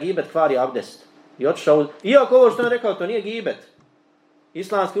 Smatraju da gibet kvari abdest. I otišao, iako ovo što je rekao, to nije gibet.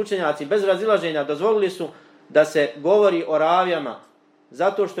 Islamski učenjaci bez razilaženja dozvolili su da se govori o ravijama,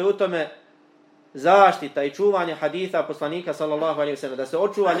 zato što je u tome zaštita i čuvanje haditha poslanika sallallahu alejhi ve sellem, da se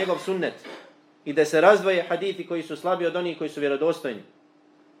očuva njegov sunnet i da se razdvoje hadithi koji su slabi od onih koji su vjerodostojni.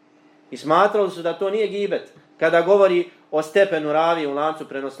 I smatrali su da to nije gibet kada govori o stepenu ravi u lancu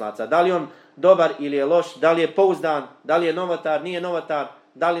prenoslaca. Da li on dobar ili je loš, da li je pouzdan, da li je novotar, nije novotar,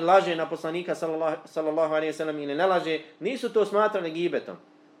 da li laže na poslanika sallallahu alejhi ve sellem ili ne laže, nisu to smatrali gibetom.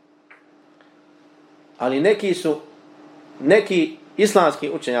 Ali neki islamski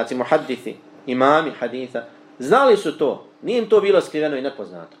učenjaci, muhaddithi, imami haditha, znali su to, nije im to bilo skriveno i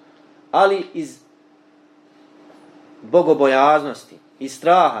nepoznato. Ali iz bogobojaznosti i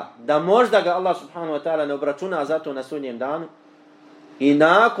straha da možda ga Allah subhanahu wa ta'ala ne obračuna zato na sudnjem danu i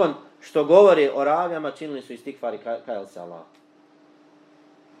nakon što govore o ravijama činili su istikfar i kajali se Allah.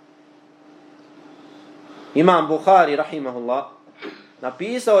 Imam Buhari rahimahullah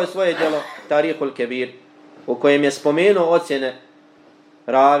napisao je svoje djelo Tarihul Kebir u kojem je spomenuo ocjene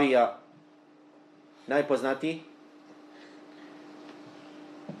ravija najpoznatiji,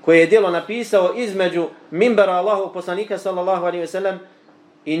 koje je djelo napisao između minbera Allahovog poslanika sallallahu alejhi ve sellem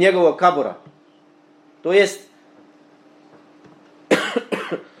i njegovog kabura. To jest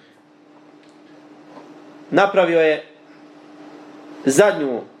napravio je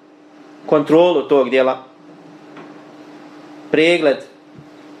zadnju kontrolu tog djela, pregled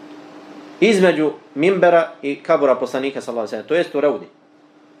između minbera i kabura poslanika sallallahu alejhi ve sellem, to jest u Raudi.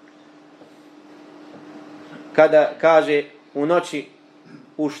 Kada kaže u noći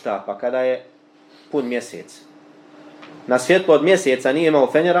uštapa, kada je pun mjesec. Na svjetlo od mjeseca nije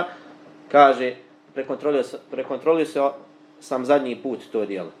imao fenjera, kaže, prekontrolio sam zadnji put to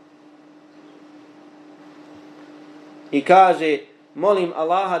djelo. I kaže, molim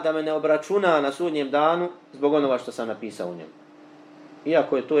Allaha da me ne obračuna na sudnjem danu zbog onoga što sam napisao u njemu.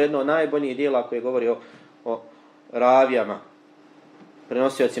 Iako je to jedno od najboljnijih djela koje govori o ravijama,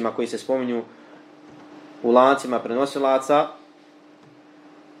 prenosiocima koji se spominju u lancima prenosilaca,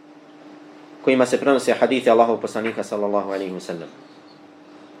 kojima se prenose hadithi Allahovog poslanika sallallahu alejhi ve sellem.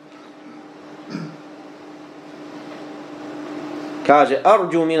 Kaže,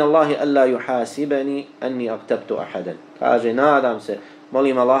 arđu min Allahi alla yuhasibani anni aktabtu ahadan. Kaže, nadam se,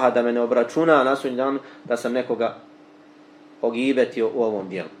 molim Allaha da me ne obračuna na sudnji dan da sam nekoga ogibetio u ovom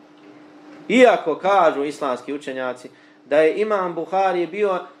dijelu. Iako kažu islamski učenjaci da je Imam Buhari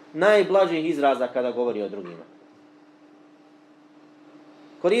bio najblažih izraza kada govori o drugima.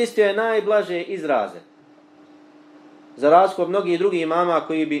 Koristio je najblaže izraze. Za razliku od mnogih drugih imama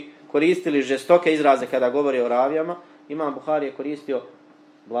koji bi koristili žestoke izraze kada govori o ravijama, Imam Buhari je koristio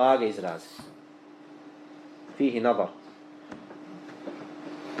blage izraze. Fihi nadar.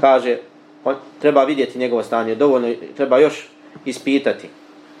 Kaže, treba vidjeti njegovo stanje, dovoljno treba još ispitati.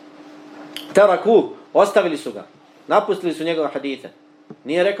 Taraku, ostavili su ga, napustili su njegove hadite.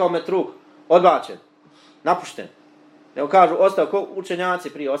 Nije rekao metruk, odbačen, napušten. Nego kažu, ko učenjaci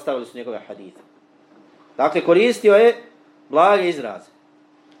prije ostavili su njegove hadite. Dakle, koristio je blage izraze.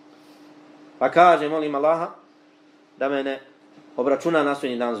 Pa kaže, molim Allaha da me ne obračuna na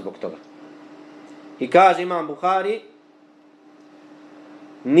sudnji dan zbog toga. I kaže Imam Buhari,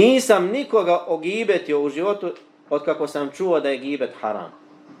 nisam nikoga ogibetio u životu od kako sam čuo da je gibet haram.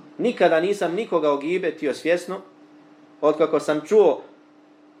 Nikada nisam nikoga ogibetio svjesno od kako sam čuo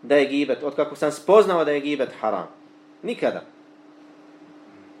da je gibet, od kako sam spoznao da je gibet haram. Nikada.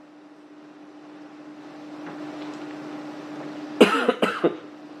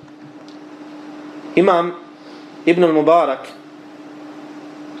 Imam Ibn al-Mubarak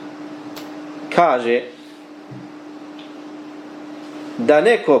kaže da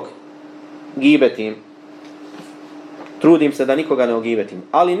nekog gibetim, trudim se da nikoga ne ogibetim,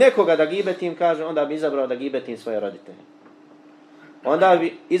 ali nekoga da gibetim, kaže, onda bi izabrao da gibetim svoje roditelje. Onda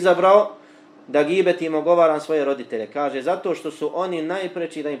bi izabrao da gibetim, ogovaram svoje roditelje. Kaže, zato što su oni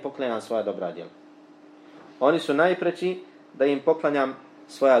najpreći da im poklanjam svoja dobra djela. Oni su najpreći da im poklanjam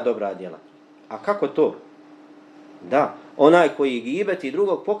svoja dobra djela. A kako to? Da, onaj koji gibeti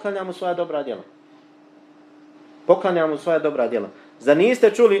drugog, poklanja mu svoja dobra djela. Poklanja mu svoja dobra djela. Zar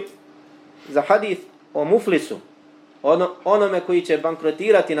niste čuli za hadith o muflisu, onome koji će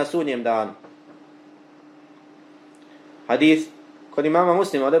bankrotirati na sudnjem danu? Hadith kod imama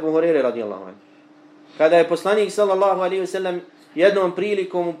Muslima od Ebu Hurere radijallahu anhu. Kada je poslanik sallallahu alejhi ve sellem jednom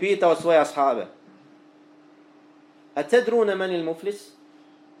prilikom upitao svoje ashabe: "Atadruna man al-muflis?"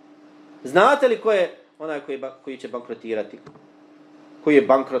 Znate li ko je onaj koji će bankrotirati? Koji je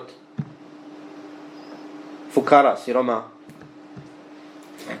bankrot? Fukara, siroma.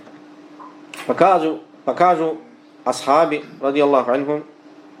 Pa kažu ashabi radijallahu anhum,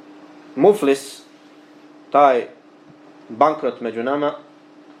 muflis, taj bankrot među nama,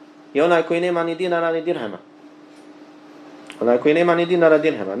 je onaj koji nema ni dinara ni dirhema. Onaj koji nema ni dinara ni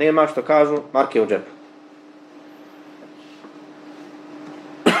dirhema. Nema, što kažu, marke u džepu.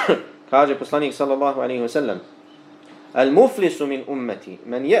 Kaže poslanik sallallahu alejhi ve sellem: "Al-muflisu min ummati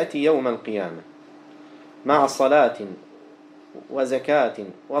man yati yawm al-qiyamah ma'a salatin wa zakatin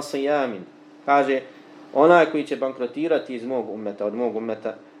wa siyamin." Kaže, onaj koji će bankrotirati iz mog ummeta, od mog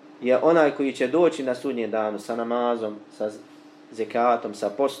ummeta, je onaj koji će doći na sudnji dan sa namazom, sa zekatom, sa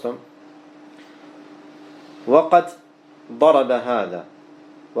postom. وَقَدْ ضَرَبَ هَذَا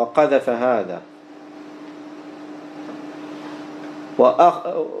وَقَذَفَ هَذَا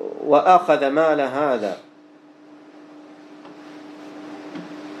وَأَخَذَ مَالَ هَذَا.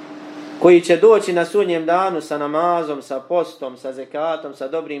 Koji će doći na sudnjem danu sa namazom, sa postom, sa zekatom, sa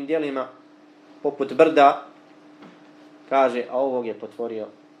dobrim djelima, poput brda, kaže, a ovog je potvorio,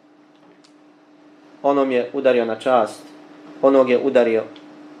 onom je udario na čast, onog je udario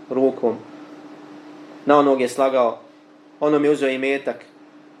rukom, na onog je slagao, onom je uzeo imetak.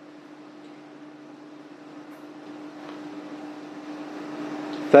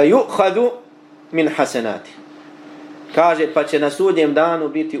 فَيُؤْخَذُ مِنْ حَسَنَاتِ. Kaže, pa će na sudnjem danu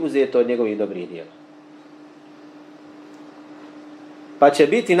biti uzeto od njegovih dobrih djela. Pa će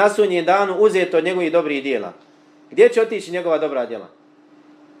biti na sudnjem danu uzeto od njegovih dobrih djela. Gdje će otići njegova dobra djela?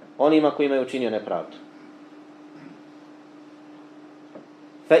 Onima kojima je učinio nepravdu.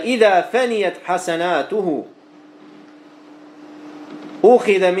 فَإِذَا فَنِيَتْ حَسَنَاتُهُ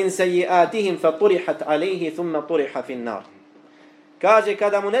أُخِذَ مِنْ سَيِّئَاتِهِمْ فَطُرِحَتْ عَلَيْهِ ثُمَّ طُرِحَ فِي النَّارِ. Kaže,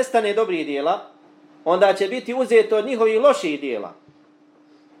 kada mu nestane dobrih djela, onda će biti uzeto od njihovih loših djela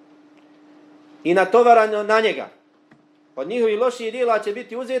i natovarano na njega. Od njihovih loših djela će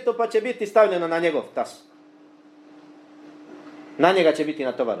biti uzeto, pa će biti stavljeno na njegov tas. Na njega će biti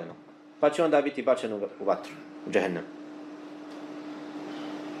natovareno, pa će onda biti bačeno u vatru, u džehennem.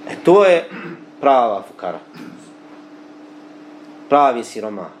 To je prava fukara. Pravi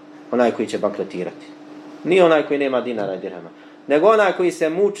siroma, onaj koji će bankrotirati. Nije onaj koji nema dinara i dirhema, nego onaj koji se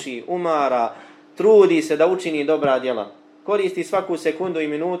muči, umara, trudi se da učini dobra djela, koristi svaku sekundu i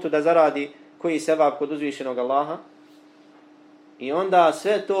minutu da zaradi koji sevap kod uzvišenog Allaha i onda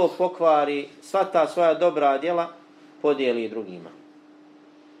sve to pokvari, sva ta svoja dobra djela podijeli drugima.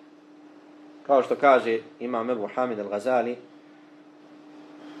 Kao što kaže imam Ebu Hamid al-Ghazali,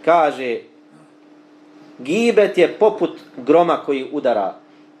 kaže gibet je poput groma koji udara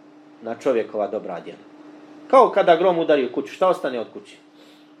na čovjekova dobra djela. Kao kada grom udari u kuću, šta ostane od kuće?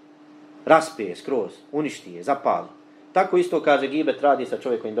 Raspije skroz, uništi je, zapali. Tako isto kaže gibet radi sa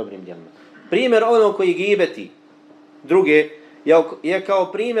čovjekovim dobrim djelima. Primjer onog koji gibeti druge je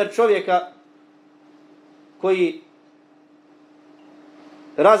kao primjer čovjeka koji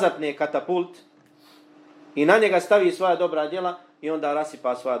razapne katapult i na njega stavi svoja dobra djela i onda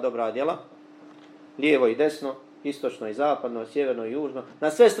rasipa svoja dobra djela lijevo i desno, istočno i zapadno, sjeverno i južno,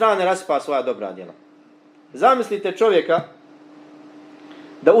 na sve strane rasipa svoja dobra djela. Zamislite čovjeka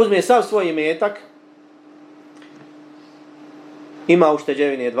da uzme sav svoj imetak, ima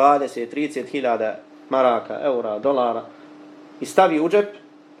ušteđevine 20, 30 hiljada maraka, eura, dolara i stavi u džep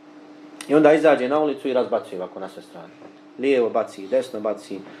i onda izađe na ulicu i razbacuje ovako na sve strane. Lijevo baci, desno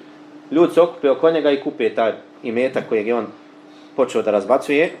baci. Ljudi se okupe oko njega i kupe taj imetak kojeg je on počeo da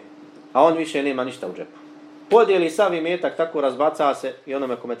razbacuje, a on više nema ništa u džepu. Podijeli sav imetak, tako razbaca se i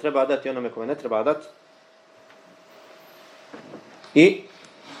onome kome treba dati i onome kome ne treba dati. I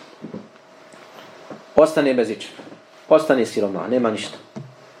ostane bez ičega. Ostane siroma, nema ništa.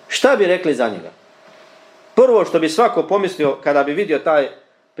 Šta bi rekli za njega? Prvo što bi svako pomislio kada bi vidio taj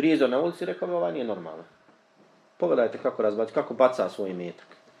prizor na ulici, rekao bi ovaj nije normalno. Pogledajte kako razbaci, kako baca svoj imetak.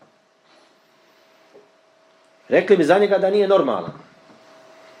 Rekli bi za njega da nije normalan.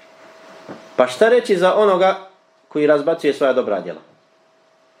 Pa šta reći za onoga koji razbacuje svoja dobra djela?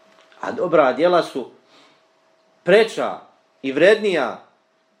 A dobra djela su preča i vrednija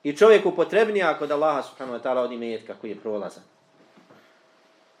i čovjeku potrebnija kod Allaha subhanahu wa ta'ala od imetka koji je prolazan.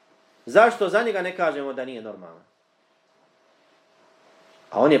 Zašto za njega ne kažemo da nije normalan?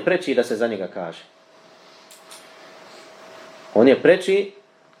 A on je preči da se za njega kaže. On je preči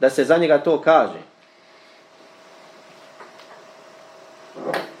da se za njega to kaže.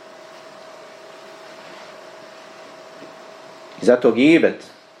 I zato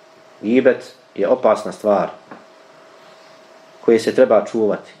gibet je opasna stvar koje se treba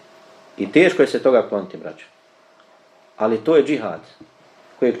čuvati. I teško je se toga kloniti, braćo. Ali to je džihad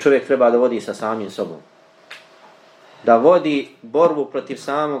kojeg čovjek treba da vodi sa samim sobom. Da vodi borbu protiv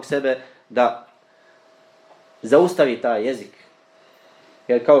samog sebe, da zaustavi taj jezik.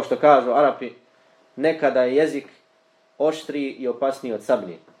 Jer kao što kažu Arapi, nekada je jezik oštriji i opasniji od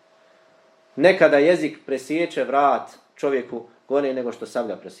sablje. Nekada jezik presječe vrat čovjeku gore nego što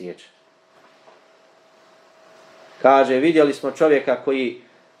sablja presječe. Kaže, vidjeli smo čovjeka koji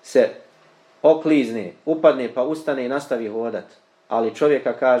se oklizne, upadne pa ustane i nastavi hodat. Ali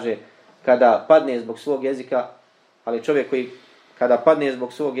čovjeka, kaže, kada padne zbog svog jezika, ali čovjek koji kada padne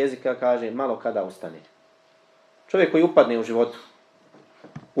zbog svog jezika, kaže, malo kada ustane. Čovjek koji upadne u životu,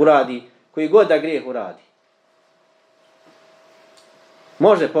 uradi, koji god da grijeh uradi,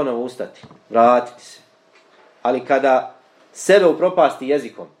 može ponovo ustati, vratiti se. Ali kada sebe upropasti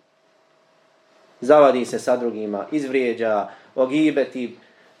jezikom, zavadi se sa drugima, izvrijeđa, ogibeti,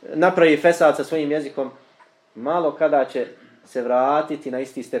 napravi fesad sa svojim jezikom, malo kada će se vratiti na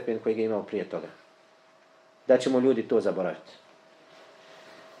isti stepen koji ga imao prije toga. Da ćemo ljudi to zaboraviti.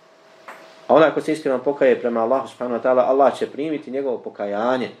 A onaj ko se iskreno pokaje prema Allahu subhanahu wa ta'ala, Allah će primiti njegovo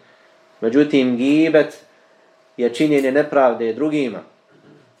pokajanje. Međutim, gibet je činjenje nepravde drugima.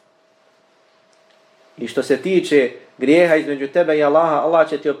 I što se tiče grijeha između tebe i Allaha, Allah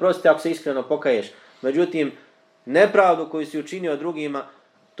će ti oprostiti ako se iskreno pokaješ. Međutim, nepravdu koju si učinio drugima,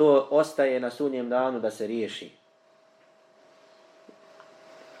 to ostaje na sudnjem danu da se riješi.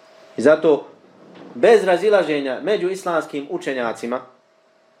 I zato, bez razilaženja među islamskim učenjacima,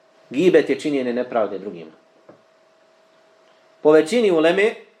 gibet je činjenje nepravde drugima. Po većini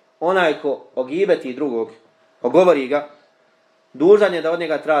uleme, onaj ko ogibeti drugog, ogovori ga, dužan je da od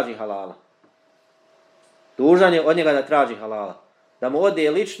njega traži halala. Dužan je od njega da traži halala. Da mu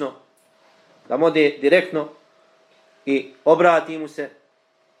ode lično, da mu ode direktno i obrati mu se,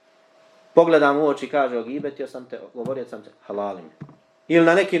 pogleda mu u oči i kaže, ogibetio sam te, govorio sam te, halalim. Ili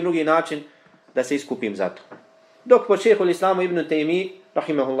na neki drugi način da se iskupim za to. Dok po šehhul islamu Ibn Taymi,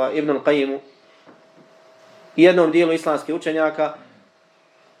 rahimahullah, Ibn al-Qayimu i jednom dijelu islamskih učenjaka,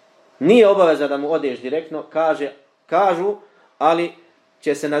 nije obaveza da mu odeš direktno, kažu, ali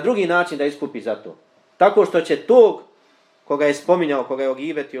će se na drugi način da iskupi za to. Tako što će tog koga je spominjao, koga je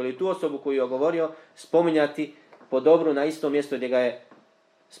ogibetio, ili tu osobu koju je ogovorio, spominjati po dobru na istom mjestu gdje ga je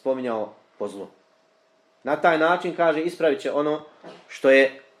spominjao po zlu. Na taj način, kaže, ispravit će ono što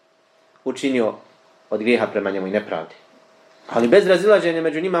je učinio od grijeha prema njemu i nepravdi. Ali bez razilaženja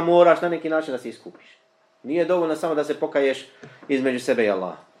među njima moraš na neki način da se iskupiš. Nije dovoljno samo da se pokaješ između sebe i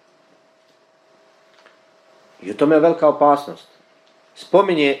Allaha. I u tome je velika opasnost.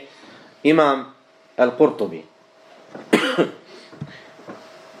 Spominje imam Al-Qurtubi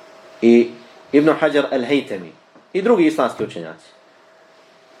i Ibn Hajar Al-Haytami i drugi islamski učenjaci.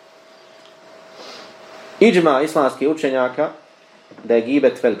 Iđma islamskih učenjaka da je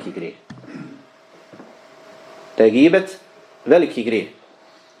gibet veliki grijeh. Da je gibet veliki grijeh.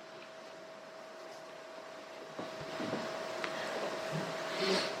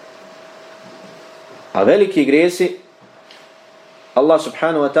 A veliki grijesi Allah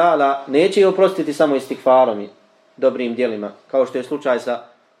subhanahu wa ta'ala neće ih oprostiti samo istikfarom i dobrim djelima, kao što je slučaj sa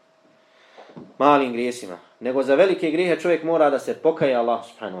malim grijesima. Nego za velike grijehe čovjek mora da se pokaje Allah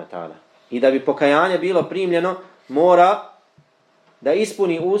subhanahu wa ta'ala. I da bi pokajanje bilo primljeno, mora da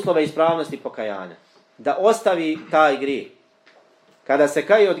ispuni uslove ispravnosti pokajanja. Da ostavi taj grijeh. Kada se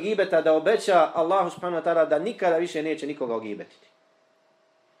kaje od gibeta, da obeća Allahu subhanahu wa ta'ala da nikada više neće nikoga ogibetiti.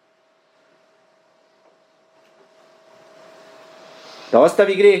 Da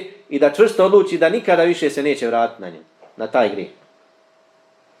ostavi grijeh i da čvrsto odluči da nikada više se neće vratiti na njem, na taj grijeh.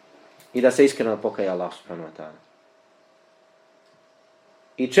 I da se iskreno pokaje Allah subhanahu wa ta'ala.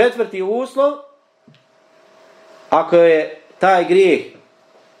 I četvrti uslov, ako je taj grijeh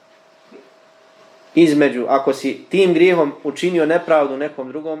između, ako si tim grijehom učinio nepravdu nekom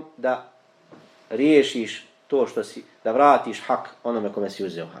drugom, da riješiš to što si, da vratiš hak onome kome si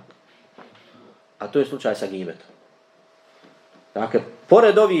uzeo hak. A to je slučaj sa gibetom. Dakle,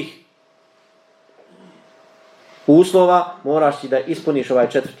 pored ovih uslova, moraš ti da ispuniš ovaj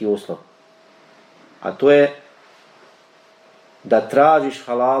četvrti uslov. A to je da tražiš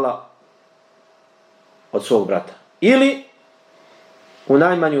halala od svog brata. Ili, u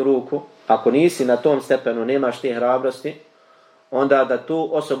najmanju ruku, ako nisi na tom stepenu, nemaš te hrabrosti, onda da tu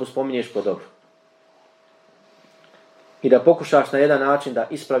osobu spominješ po dobru. I da pokušaš na jedan način da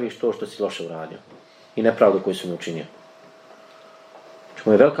ispraviš to što si loše uradio. I nepravdu koju si mu učinio.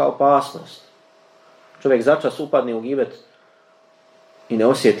 Čemu je velika opasnost. Čovjek začas upadne u gibet i ne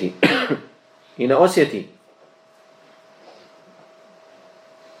osjeti. I ne osjeti.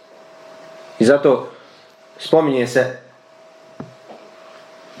 I zato spominje se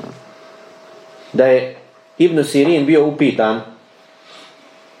da je Ibn Sirin bio upitan.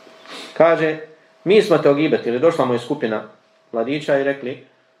 Kaže, mi smo te ogibetili. Došla mu je skupina mladića i rekli,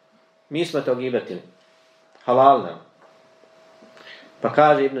 mi smo te ogibetili. Halal nam. Pa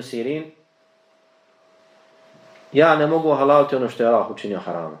kaže Ibn Sirin, ja ne mogu ohalaliti ono što je Allah učinio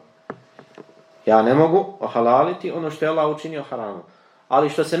haramom. Ja ne mogu ohalaliti ono što je Allah učinio haramom. Ali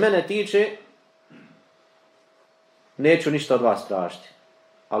što se mene tiče, neću ništa od vas tražiti.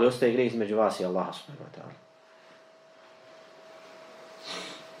 Ali ostaje grijeh između vas i Allaha subhanahu wa ta'ala.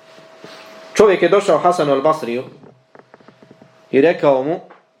 Čovjek je došao Hasanu al-Basriju i rekao mu,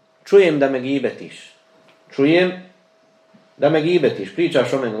 čujem da me gibetiš. Čujem da me gibetiš,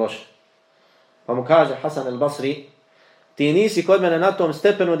 pričaš o meni loše. Pa mu kaže Hasan al-Basri, ti nisi kod mene na tom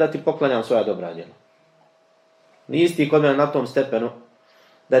stepenu da ti poklanjam svoja dobra djela. Nisi ti kod mene na tom stepenu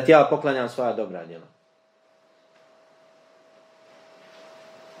da ti ja poklanjam svoja dobra djela.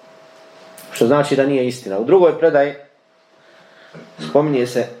 Što znači da nije istina. U drugoj predaji spominje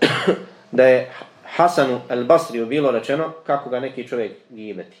se da je Hasanu al-Basriju bilo rečeno kako ga neki čovjek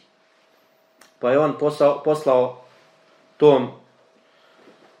gibeti. Pa je on poslao tom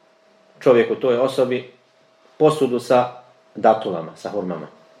čovjeku, toj osobi, posudu sa datulama, sa hurmama.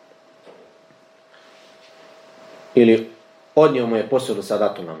 Ili odnio mu je posudu sa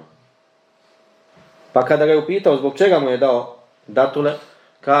datulama. Pa kada ga je upitao zbog čega mu je dao datule,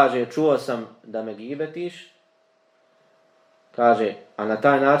 kaže, čuo sam da me gibetiš, kaže, a na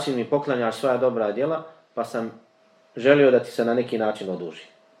taj način mi poklanjaš svoja dobra djela, pa sam želio da ti se na neki način oduži.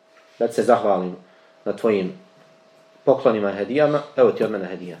 Da ti se zahvalim na tvojim poklonima i hedijama, evo ti od mene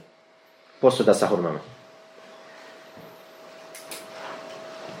hedija. Posuda sa hurmama.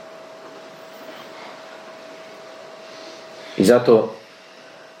 I zato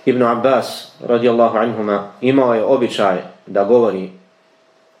Ibn Abbas radijallahu anhuma imao je običaj da govori,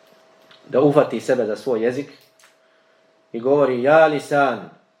 da ufati sebe za svoj jezik i govori, ja lisan,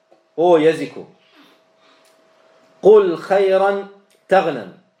 o jeziku, qul khayran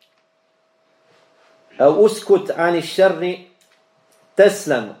tagnan, au uskut ani šarri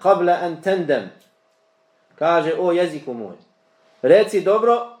teslam, qabla an tendem. Kaže, o jeziku moj, reci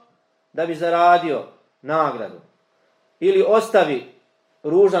dobro da bi zaradio nagradu. Ili ostavi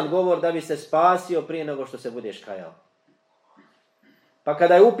ružan govor da bi se spasio prije nego što se budeš kajao. Pa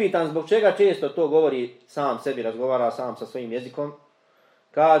kada je upitan zbog čega često to govori, sam sebi razgovara sam sa svojim jezikom,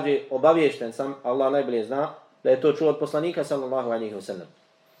 kaže, obaviješten sam, Allah najbolje zna, da je to čuo od poslanika sallallahu alejhi ve sellem.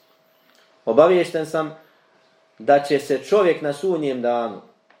 Obaviješten sam da će se čovjek na sudnjem danu,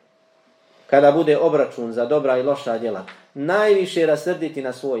 kada bude obračun za dobra i loša djela, najviše rasrditi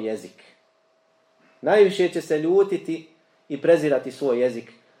na svoj jezik. Najviše će se ljutiti i prezirati svoj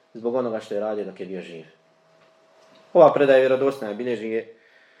jezik zbog onoga što je radio dok je bio živ. Ova predaja je vjerodostojna, bilježi je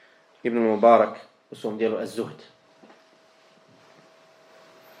Ibn Mubarak u svom dijelu Az-Zuhd.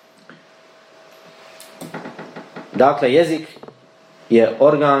 Dakle, jezik je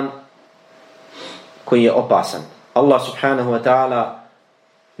organ koji je opasan. Allah subhanahu wa ta'ala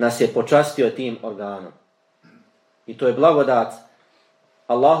nas je počastio tim organom. I to je blagodat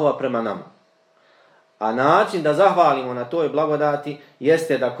Allahova prema nama. A način da zahvalimo na toj blagodati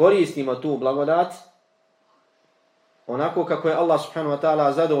jeste da koristimo tu blagodat onako kako je Allah subhanahu wa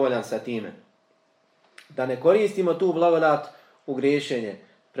ta'ala zadovoljan sa time. Da ne koristimo tu blagodat u griješenje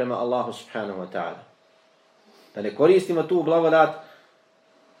prema Allahu subhanahu wa ta'ala. Da ne koristimo tu blagodat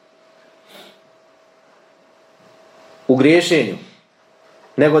u griješenju,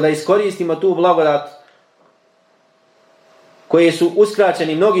 nego da iskoristimo tu blagodat koje su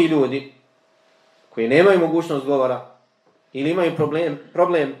uskraćeni mnogi ljudi koji nemaju mogućnost govora ili imaju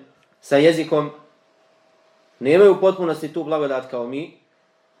problem sa jezikom, nemaju u potpunosti tu blagodat kao mi,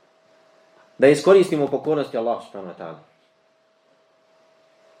 da iskoristimo pokornosti Allahu subhanahu wa ta'ala.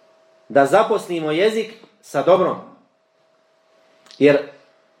 Da zaposlimo jezik sa dobrom. Jer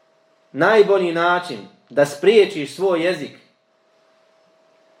najbolji način da spriječiš svoj jezik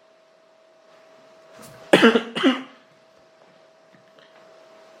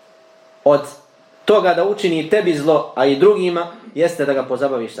od toga da učini tebi zlo, a i drugima, jeste da ga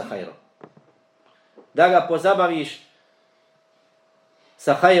pozabaviš sa hajrom. Da ga pozabaviš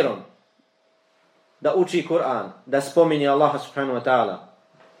sa hajrom. Da uči Kur'an, da spominje Allaha subhanahu wa ta'ala.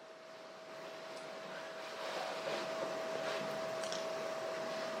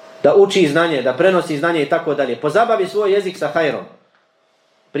 Da uči znanje, da prenosi znanje i tako dalje. Pozabavi svoj jezik sa hajrom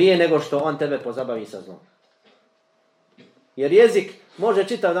prije nego što on tebe pozabavi sa zlom. Jer jezik može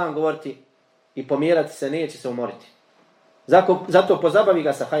čitav dan govoriti i pomjerati se, neće se umoriti. Zato pozabavi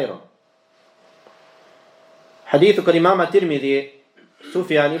ga sa hajrom. Hadithu kod imama Tirmidije,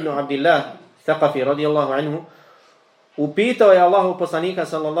 Sufjan ibn Abdillah Thaqafi radijallahu anhu, upitao je Allahu poslanika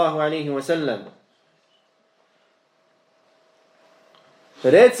sallallahu alaihi wa sallam: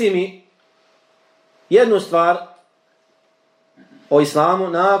 reci mi jednu stvar o islamu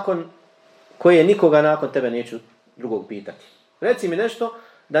nakon koje nikoga nakon tebe neću drugog pitati. Reci mi nešto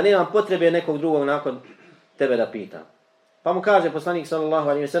da nemam potrebe nekog drugog nakon tebe da pitam. Pa mu kaže poslanik sallallahu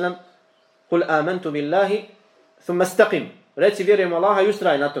alejhi ve sellem: "Kul amantu billahi thumma istaqim." Reci vjerujem u Allaha i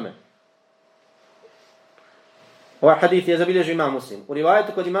ustraj na tome. Ovaj hadis je zabilježio Imam Muslim. U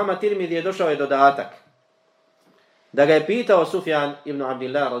rivajetu kod imama Tirmidije je došao je dodatak da ga je pitao Sufjan ibn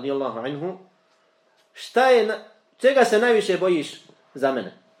Abdillah radijallahu anhu: čega se najviše bojiš za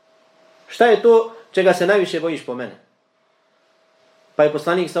mene? Šta je to čega se najviše bojiš po mene? Pa je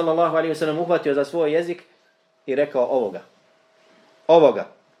poslanik sallallahu alejhi ve sellem uhvatio za svoj jezik i rekao ovoga.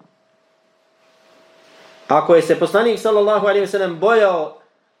 Ako je se poslanik sallallahu alejhi ve sellem bojao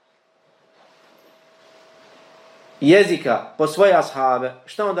jezika po svoje ashabe,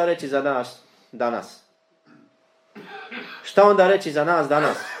 šta onda reći za nas danas? Šta onda reći za nas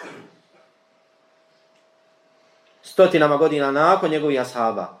danas? Stotinama godina nakon njegovih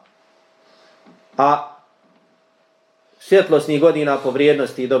ashaba. A svjetlosnih godina po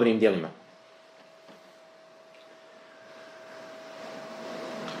vrijednosti i dobrim djelima.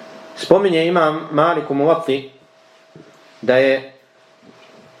 Spominje imam Malik u Muwatta da je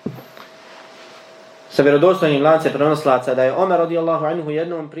sa vjerodostojnim lancem prenoslaca da je Omer radijallahu anhu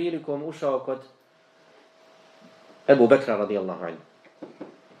jednom prilikom ušao kod Ebu Bekra radijallahu anhu.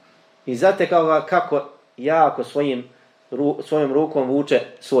 I zatekao ga kako jako svojom rukom vuče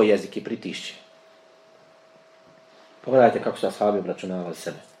svoj jezik i pritišće. Pogledajte kako su ashabi obračunavali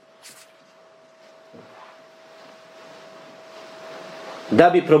sebe. Da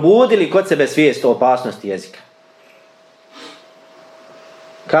bi probudili kod sebe svijest o opasnosti jezika.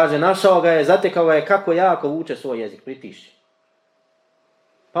 Kaže, našao ga je, zatekao ga je kako jako vuče svoj jezik, pritišće.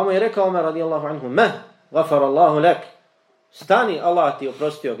 Pa mu je rekao Omer radijallahu anhu: gafara Allahu lek. Stani, Allah ti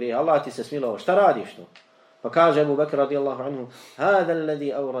oprostio grije, Allah ti se smilovao. Šta radiš tu? Pa kaže Ebu Bekr radijallahu anhu: hada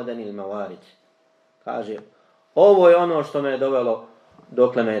alladhi awradani al-mawarid. Kaže, ovo je ono što me je dovelo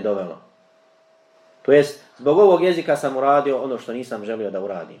dokle me je dovelo. To jest, zbog ovog jezika sam uradio ono što nisam želio da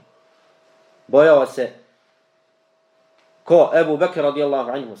uradim. Bojao se ko Ebu Bekr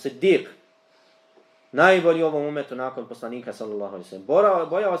radijallahu anhu, Siddiq, najbolji u ovom umetu nakon poslanika sallallahu alejhi ve sellem.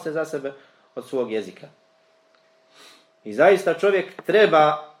 Bojao se za sebe od svog jezika. I zaista čovjek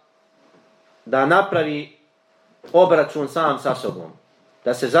treba da napravi obračun sam sa sobom.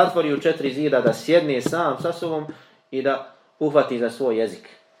 Da se zatvori u 4 zida, da sjedne sam sa sobom i da uhvati za svoj jezik.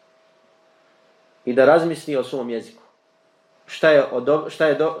 I da razmisli o svom jeziku. Šta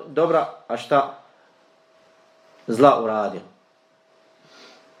je dobra, a šta zla uradio.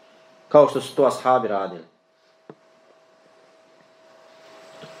 Kao što su to ashabi radili.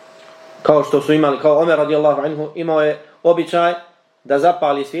 Kao što su imali, kao Omer radijallahu anhu, imao je običaj da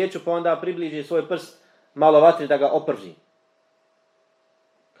zapali svijeću, pa onda približi svoj prst malo vatri da ga oprži.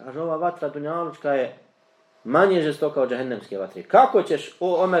 Kaže, ova vatra dunjalučka je manje žestoka od džehennemske vatre. Kako ćeš,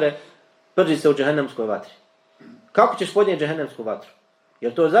 o Omere, pržiti se u džehennemskoj vatri? Kako ćeš podnijeti džehennemsku vatru?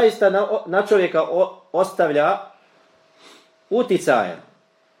 Jer to zaista na čovjeka ostavlja uticaja.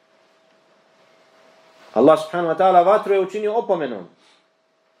 Allah subhanahu wa ta'ala vatru je učinio opomenom.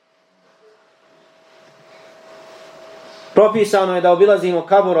 Propisano je da obilazimo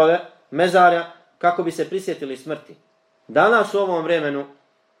kaburove, mezarja, kako bi se prisjetili smrti. Danas u ovom vremenu,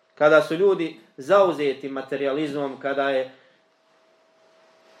 kada su ljudi zauzeti materializmom, kada je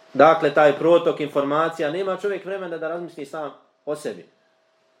dakle taj protok informacija, nema čovjek vremena da razmisli sam o sebi.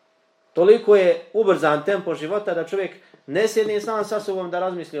 Toliko je ubrzan tempo života da čovjek ne sjedne sam sa sobom da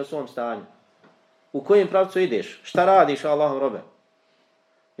razmisli o svom stanju. U kojem pravcu ideš? Šta radiš, Allahov robe?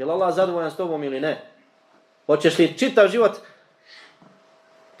 Je li Allah zadovoljan s tobom ili ne? Hoćeš li čitav život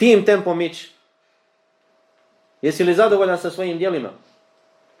tim tempom ići? Jesi li zadovoljan sa svojim djelima?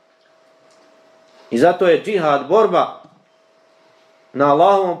 I zato je džihad borba na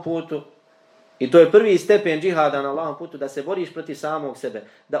Allahovom putu. I to je prvi stepen džihada na Allahovom putu, da se boriš protiv samog sebe.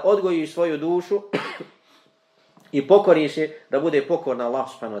 Da odgojiš svoju dušu i pokoriš je da bude pokorna Allah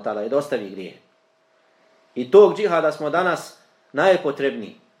subhanahu wa ta'ala i da ostavi grije. I tog džihada smo danas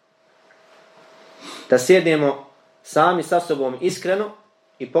najpotrebniji. Da sjednemo sami sa sobom iskreno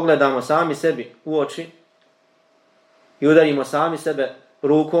i pogledamo sami sebi u oči i udarimo sami sebe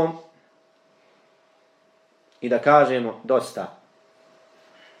rukom i da kažemo dosta.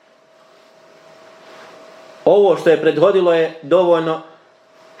 Ovo što je prethodilo je dovoljno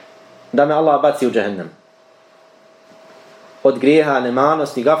da me Allah baci u džehennem. Od grijeha,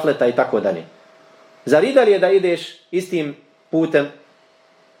 nemanosti, gafleta i tako dalje. Zar i dalje da ideš istim putem?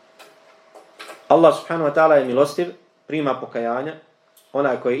 Allah subhanahu wa ta'ala je milostiv, prima pokajanja.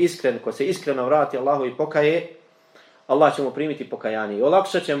 Onaj koji je iskren, ko se iskreno vrati Allahu i pokaje, Allah će mu primiti pokajanje i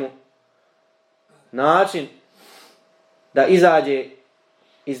olakšat će mu način da izađe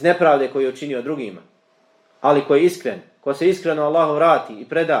iz nepravde koju je učinio drugima. Ali ko je iskren, ko se iskreno Allahu vrati i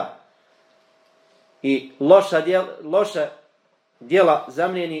preda i loša djela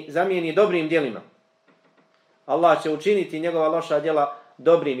zamijeni dobrim djelima, Allah će učiniti njegova loša djela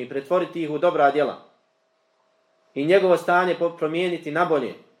dobrim i pretvoriti ih u dobra djela. I njegovo stanje promijeniti na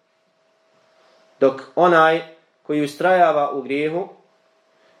bolje. Dok onaj koji ustrajava u grijehu,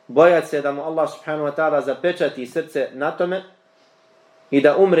 bojat se da mu Allah subhanahu wa ta'ala zapečati srce na tome i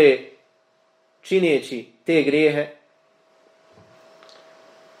da umre čineći te grijehe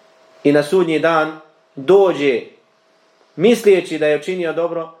i na sudnji dan dođe misleći da je učinio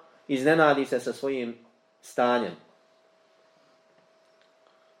dobro, iznenadi se sa svojim stanjem.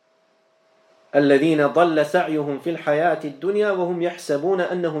 الذين ضل سعيهم في الحياة الدنيا وهم يحسبون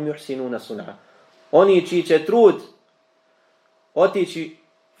أنهم يحسنون صنعا. Oni čiji će trud otići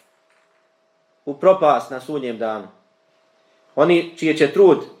u propast na sudnjem danu. Oni čiji će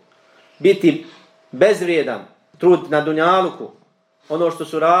trud biti bezvrijedan, trud na dunjaluku, ono što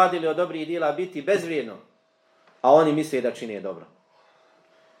su radili od dobrih djela biti bezvrijedno, a oni misle da čine dobro.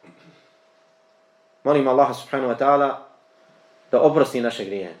 Molim Allaha subhanahu wa ta'ala da oprosti naše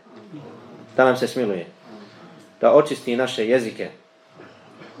grijehe, da nam se smiluje, da očisti naše jezike,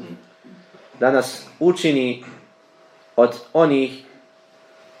 da nas učini od onih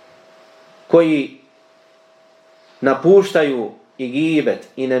koji napuštaju i gibet,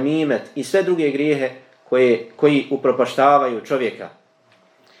 i nemimet, i sve druge grijehe koji upropaštavaju čovjeka.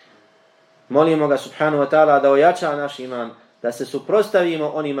 Molimo ga subhanahu wa ta'ala da ojača naš iman, da se suprotstavimo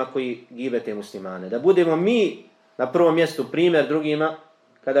onima koji gibete muslimane. Da budemo mi na prvom mjestu primjer drugima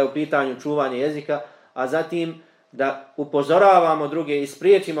kada je u pitanju čuvanje jezika, a zatim da upozoravamo druge i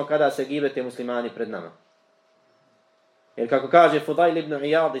spriječimo kada se gibete muslimani pred nama. Jer kako kaže Fudail ibn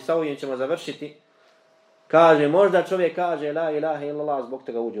Iyad, i sa ovim ćemo završiti, kaže, možda čovjek kaže la ilaha illallah, zbog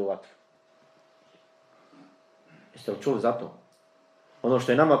toga uđe u vatru. Jeste li čuli za to? Ono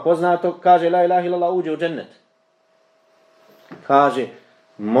što je nama poznato, kaže la ilaha illallah uđe u džennet. Kaže,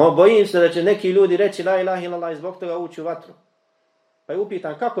 bojim se da će neki ljudi reći la ilaha illallah i zbog toga ući u vatru. Pa je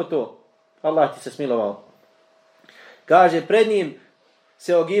upitan, kako to? Allah ti se smilovao. Kaže, pred njim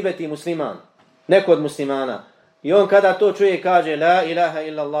se ogibeti musliman, neko od muslimana. I on kada to čuje, kaže, la ilaha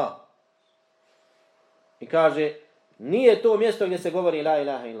illallah. I kaže, nije to mjesto gdje se govori la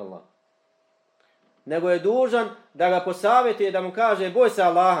ilaha illallah. Nego je dužan da ga posavjetuje, da mu kaže, boj se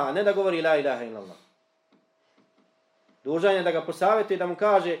Allaha, a ne da govori la ilaha illallah. Dužan je da ga posavjetuje, da mu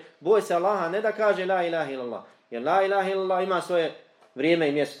kaže, boj se Allaha, a ne da kaže la ilaha illallah. Jer la ilaha illallah ima svoje vrijeme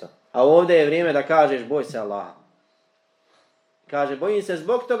i mjesto. A ovdje je vrijeme da kažeš, boj se Allaha. Kaže, bojim se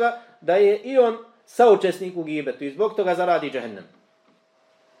zbog toga da je i on saučesnik u gibetu i zbog toga zaradi džehennem.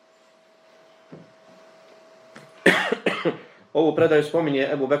 Ovu predaju spominje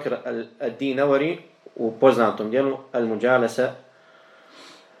Ebu Bekr al-Dinavari u poznatom dijelu Al-Muđalese.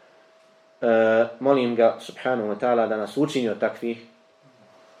 Molim ga, subhanahu wa ta'ala, da nas učini od takvih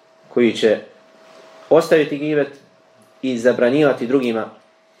koji će ostaviti gibet i zabranjivati drugima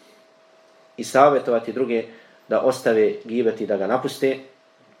i savjetovati druge da ostave gibet i da ga napuste.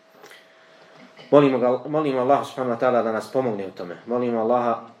 Molimo Allaha subhanahu wa ta'ala da nas pomogne u tome. Molimo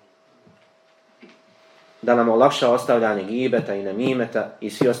Allaha da nam olakša ostavljanje gibeta i namimeta i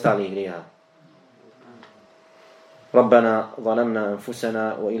svi ostalih grijeha. Rabbana zalamna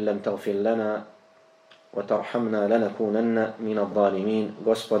anfusana wa illam taghfir lana wa tarhamna lanakunanna min adh-dhalimin.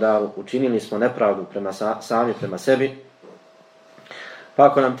 Gospodaru, učinili smo nepravdu sami prema sebi. Pa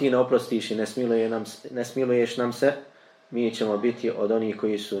ako nam ti ne oprostiš i ne smiluješ nam se, mi ćemo biti od onih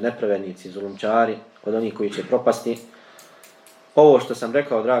koji su nepravednici, zulumčari, od onih koji će propasti. Ovo što sam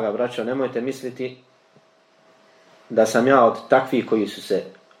rekao, draga braćo, nemojte misliti da sam ja od takvih koji su se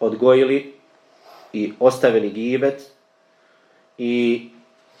odgojili i ostavili gibet i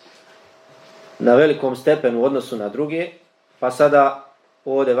na velikom stepenu u odnosu na druge, pa sada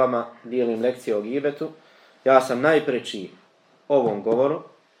ovdje vama dijelim lekcije o gibetu. Ja sam najpreči ovom govoru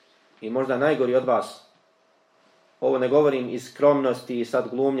i možda najgori od vas. Ovo ne govorim iz skromnosti i sad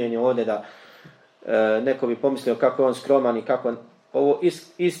glumljenje ovdje da neko bi pomislio kako je on skroman i kako on... Ovo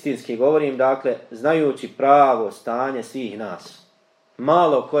istinski govorim, dakle, znajući pravo stanje svih nas.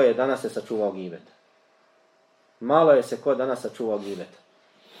 Malo ko je danas se sačuvao gibeta. Malo je se ko danas sačuvao gibeta.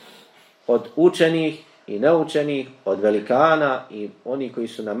 Od učenih i neučenih, od velikana i oni koji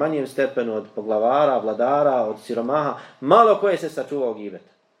su na manjem stepenu, od poglavara, vladara, od siromaha, malo ko je se sačuvao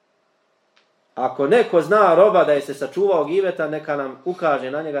gibeta. Ako neko zna roba da je se sačuvao gibeta, neka nam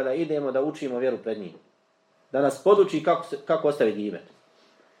ukaže na njega da idemo da učimo vjeru pred njim. Da nas poduči kako ostaviti gibet.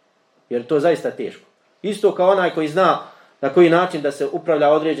 Jer to je zaista teško. Isto kao onaj koji zna na koji način da se upravlja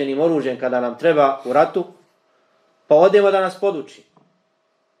određenim oružjem kada nam treba u ratu, pa odemo da nas poduči.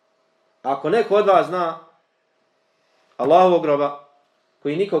 Ako neko od vas zna Allahovog roba,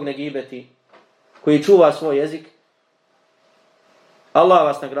 koji nikog ne gibeti, koji čuva svoj jezik, Allah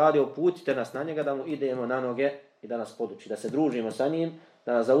vas nagradio, uputite nas na njega da mu idemo na noge i da nas poduči, da se družimo sa njim,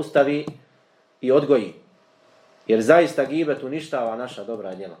 da nas zaustavi i odgoji. Jer zaista gibet uništava naša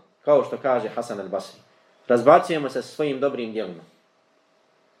dobra djela. Kao što kaže Hasan al-Basri. Razbacujemo se sa svojim dobrim djelima.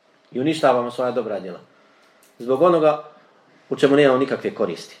 I uništavamo svoja dobra djela. Zbog onoga u čemu nemamo nikakve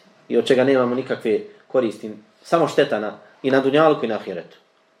koristi. I od čega nemamo nikakve koristi. Samo šteta i na dunjaluku i na ahiretu.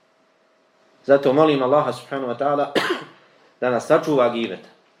 Zato molim Allaha subhanahu wa ta'ala da nas sačuva gibeta.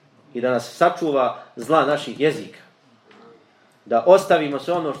 I da nas sačuva zla naših jezika. Da ostavimo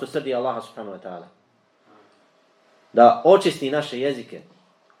sve ono što srdi Allaha subhanahu wa ta'ala. Da očisti naše jezike,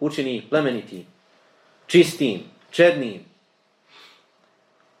 učini ih plemenitim, čistim, čednim.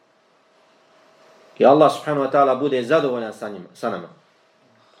 I Allah subhanahu wa ta'ala bude zadovoljan sa nama.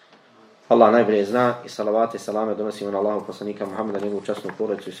 Allah najbolje zna i salavate i salame donosimo na Allahu poslanika Muhammeda, njegovu časnu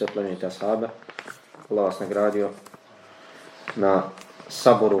porodicu i sve plemenite ashabe. Allah vas nagradio na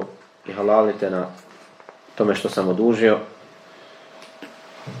saboru i halalite na tome što sam odužio.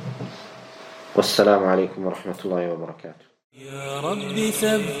 والسلام عليكم ورحمة الله وبركاته. يا رب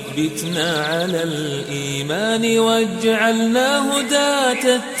ثبتنا على الإيمان واجعلنا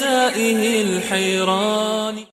هداة التائه الحيران.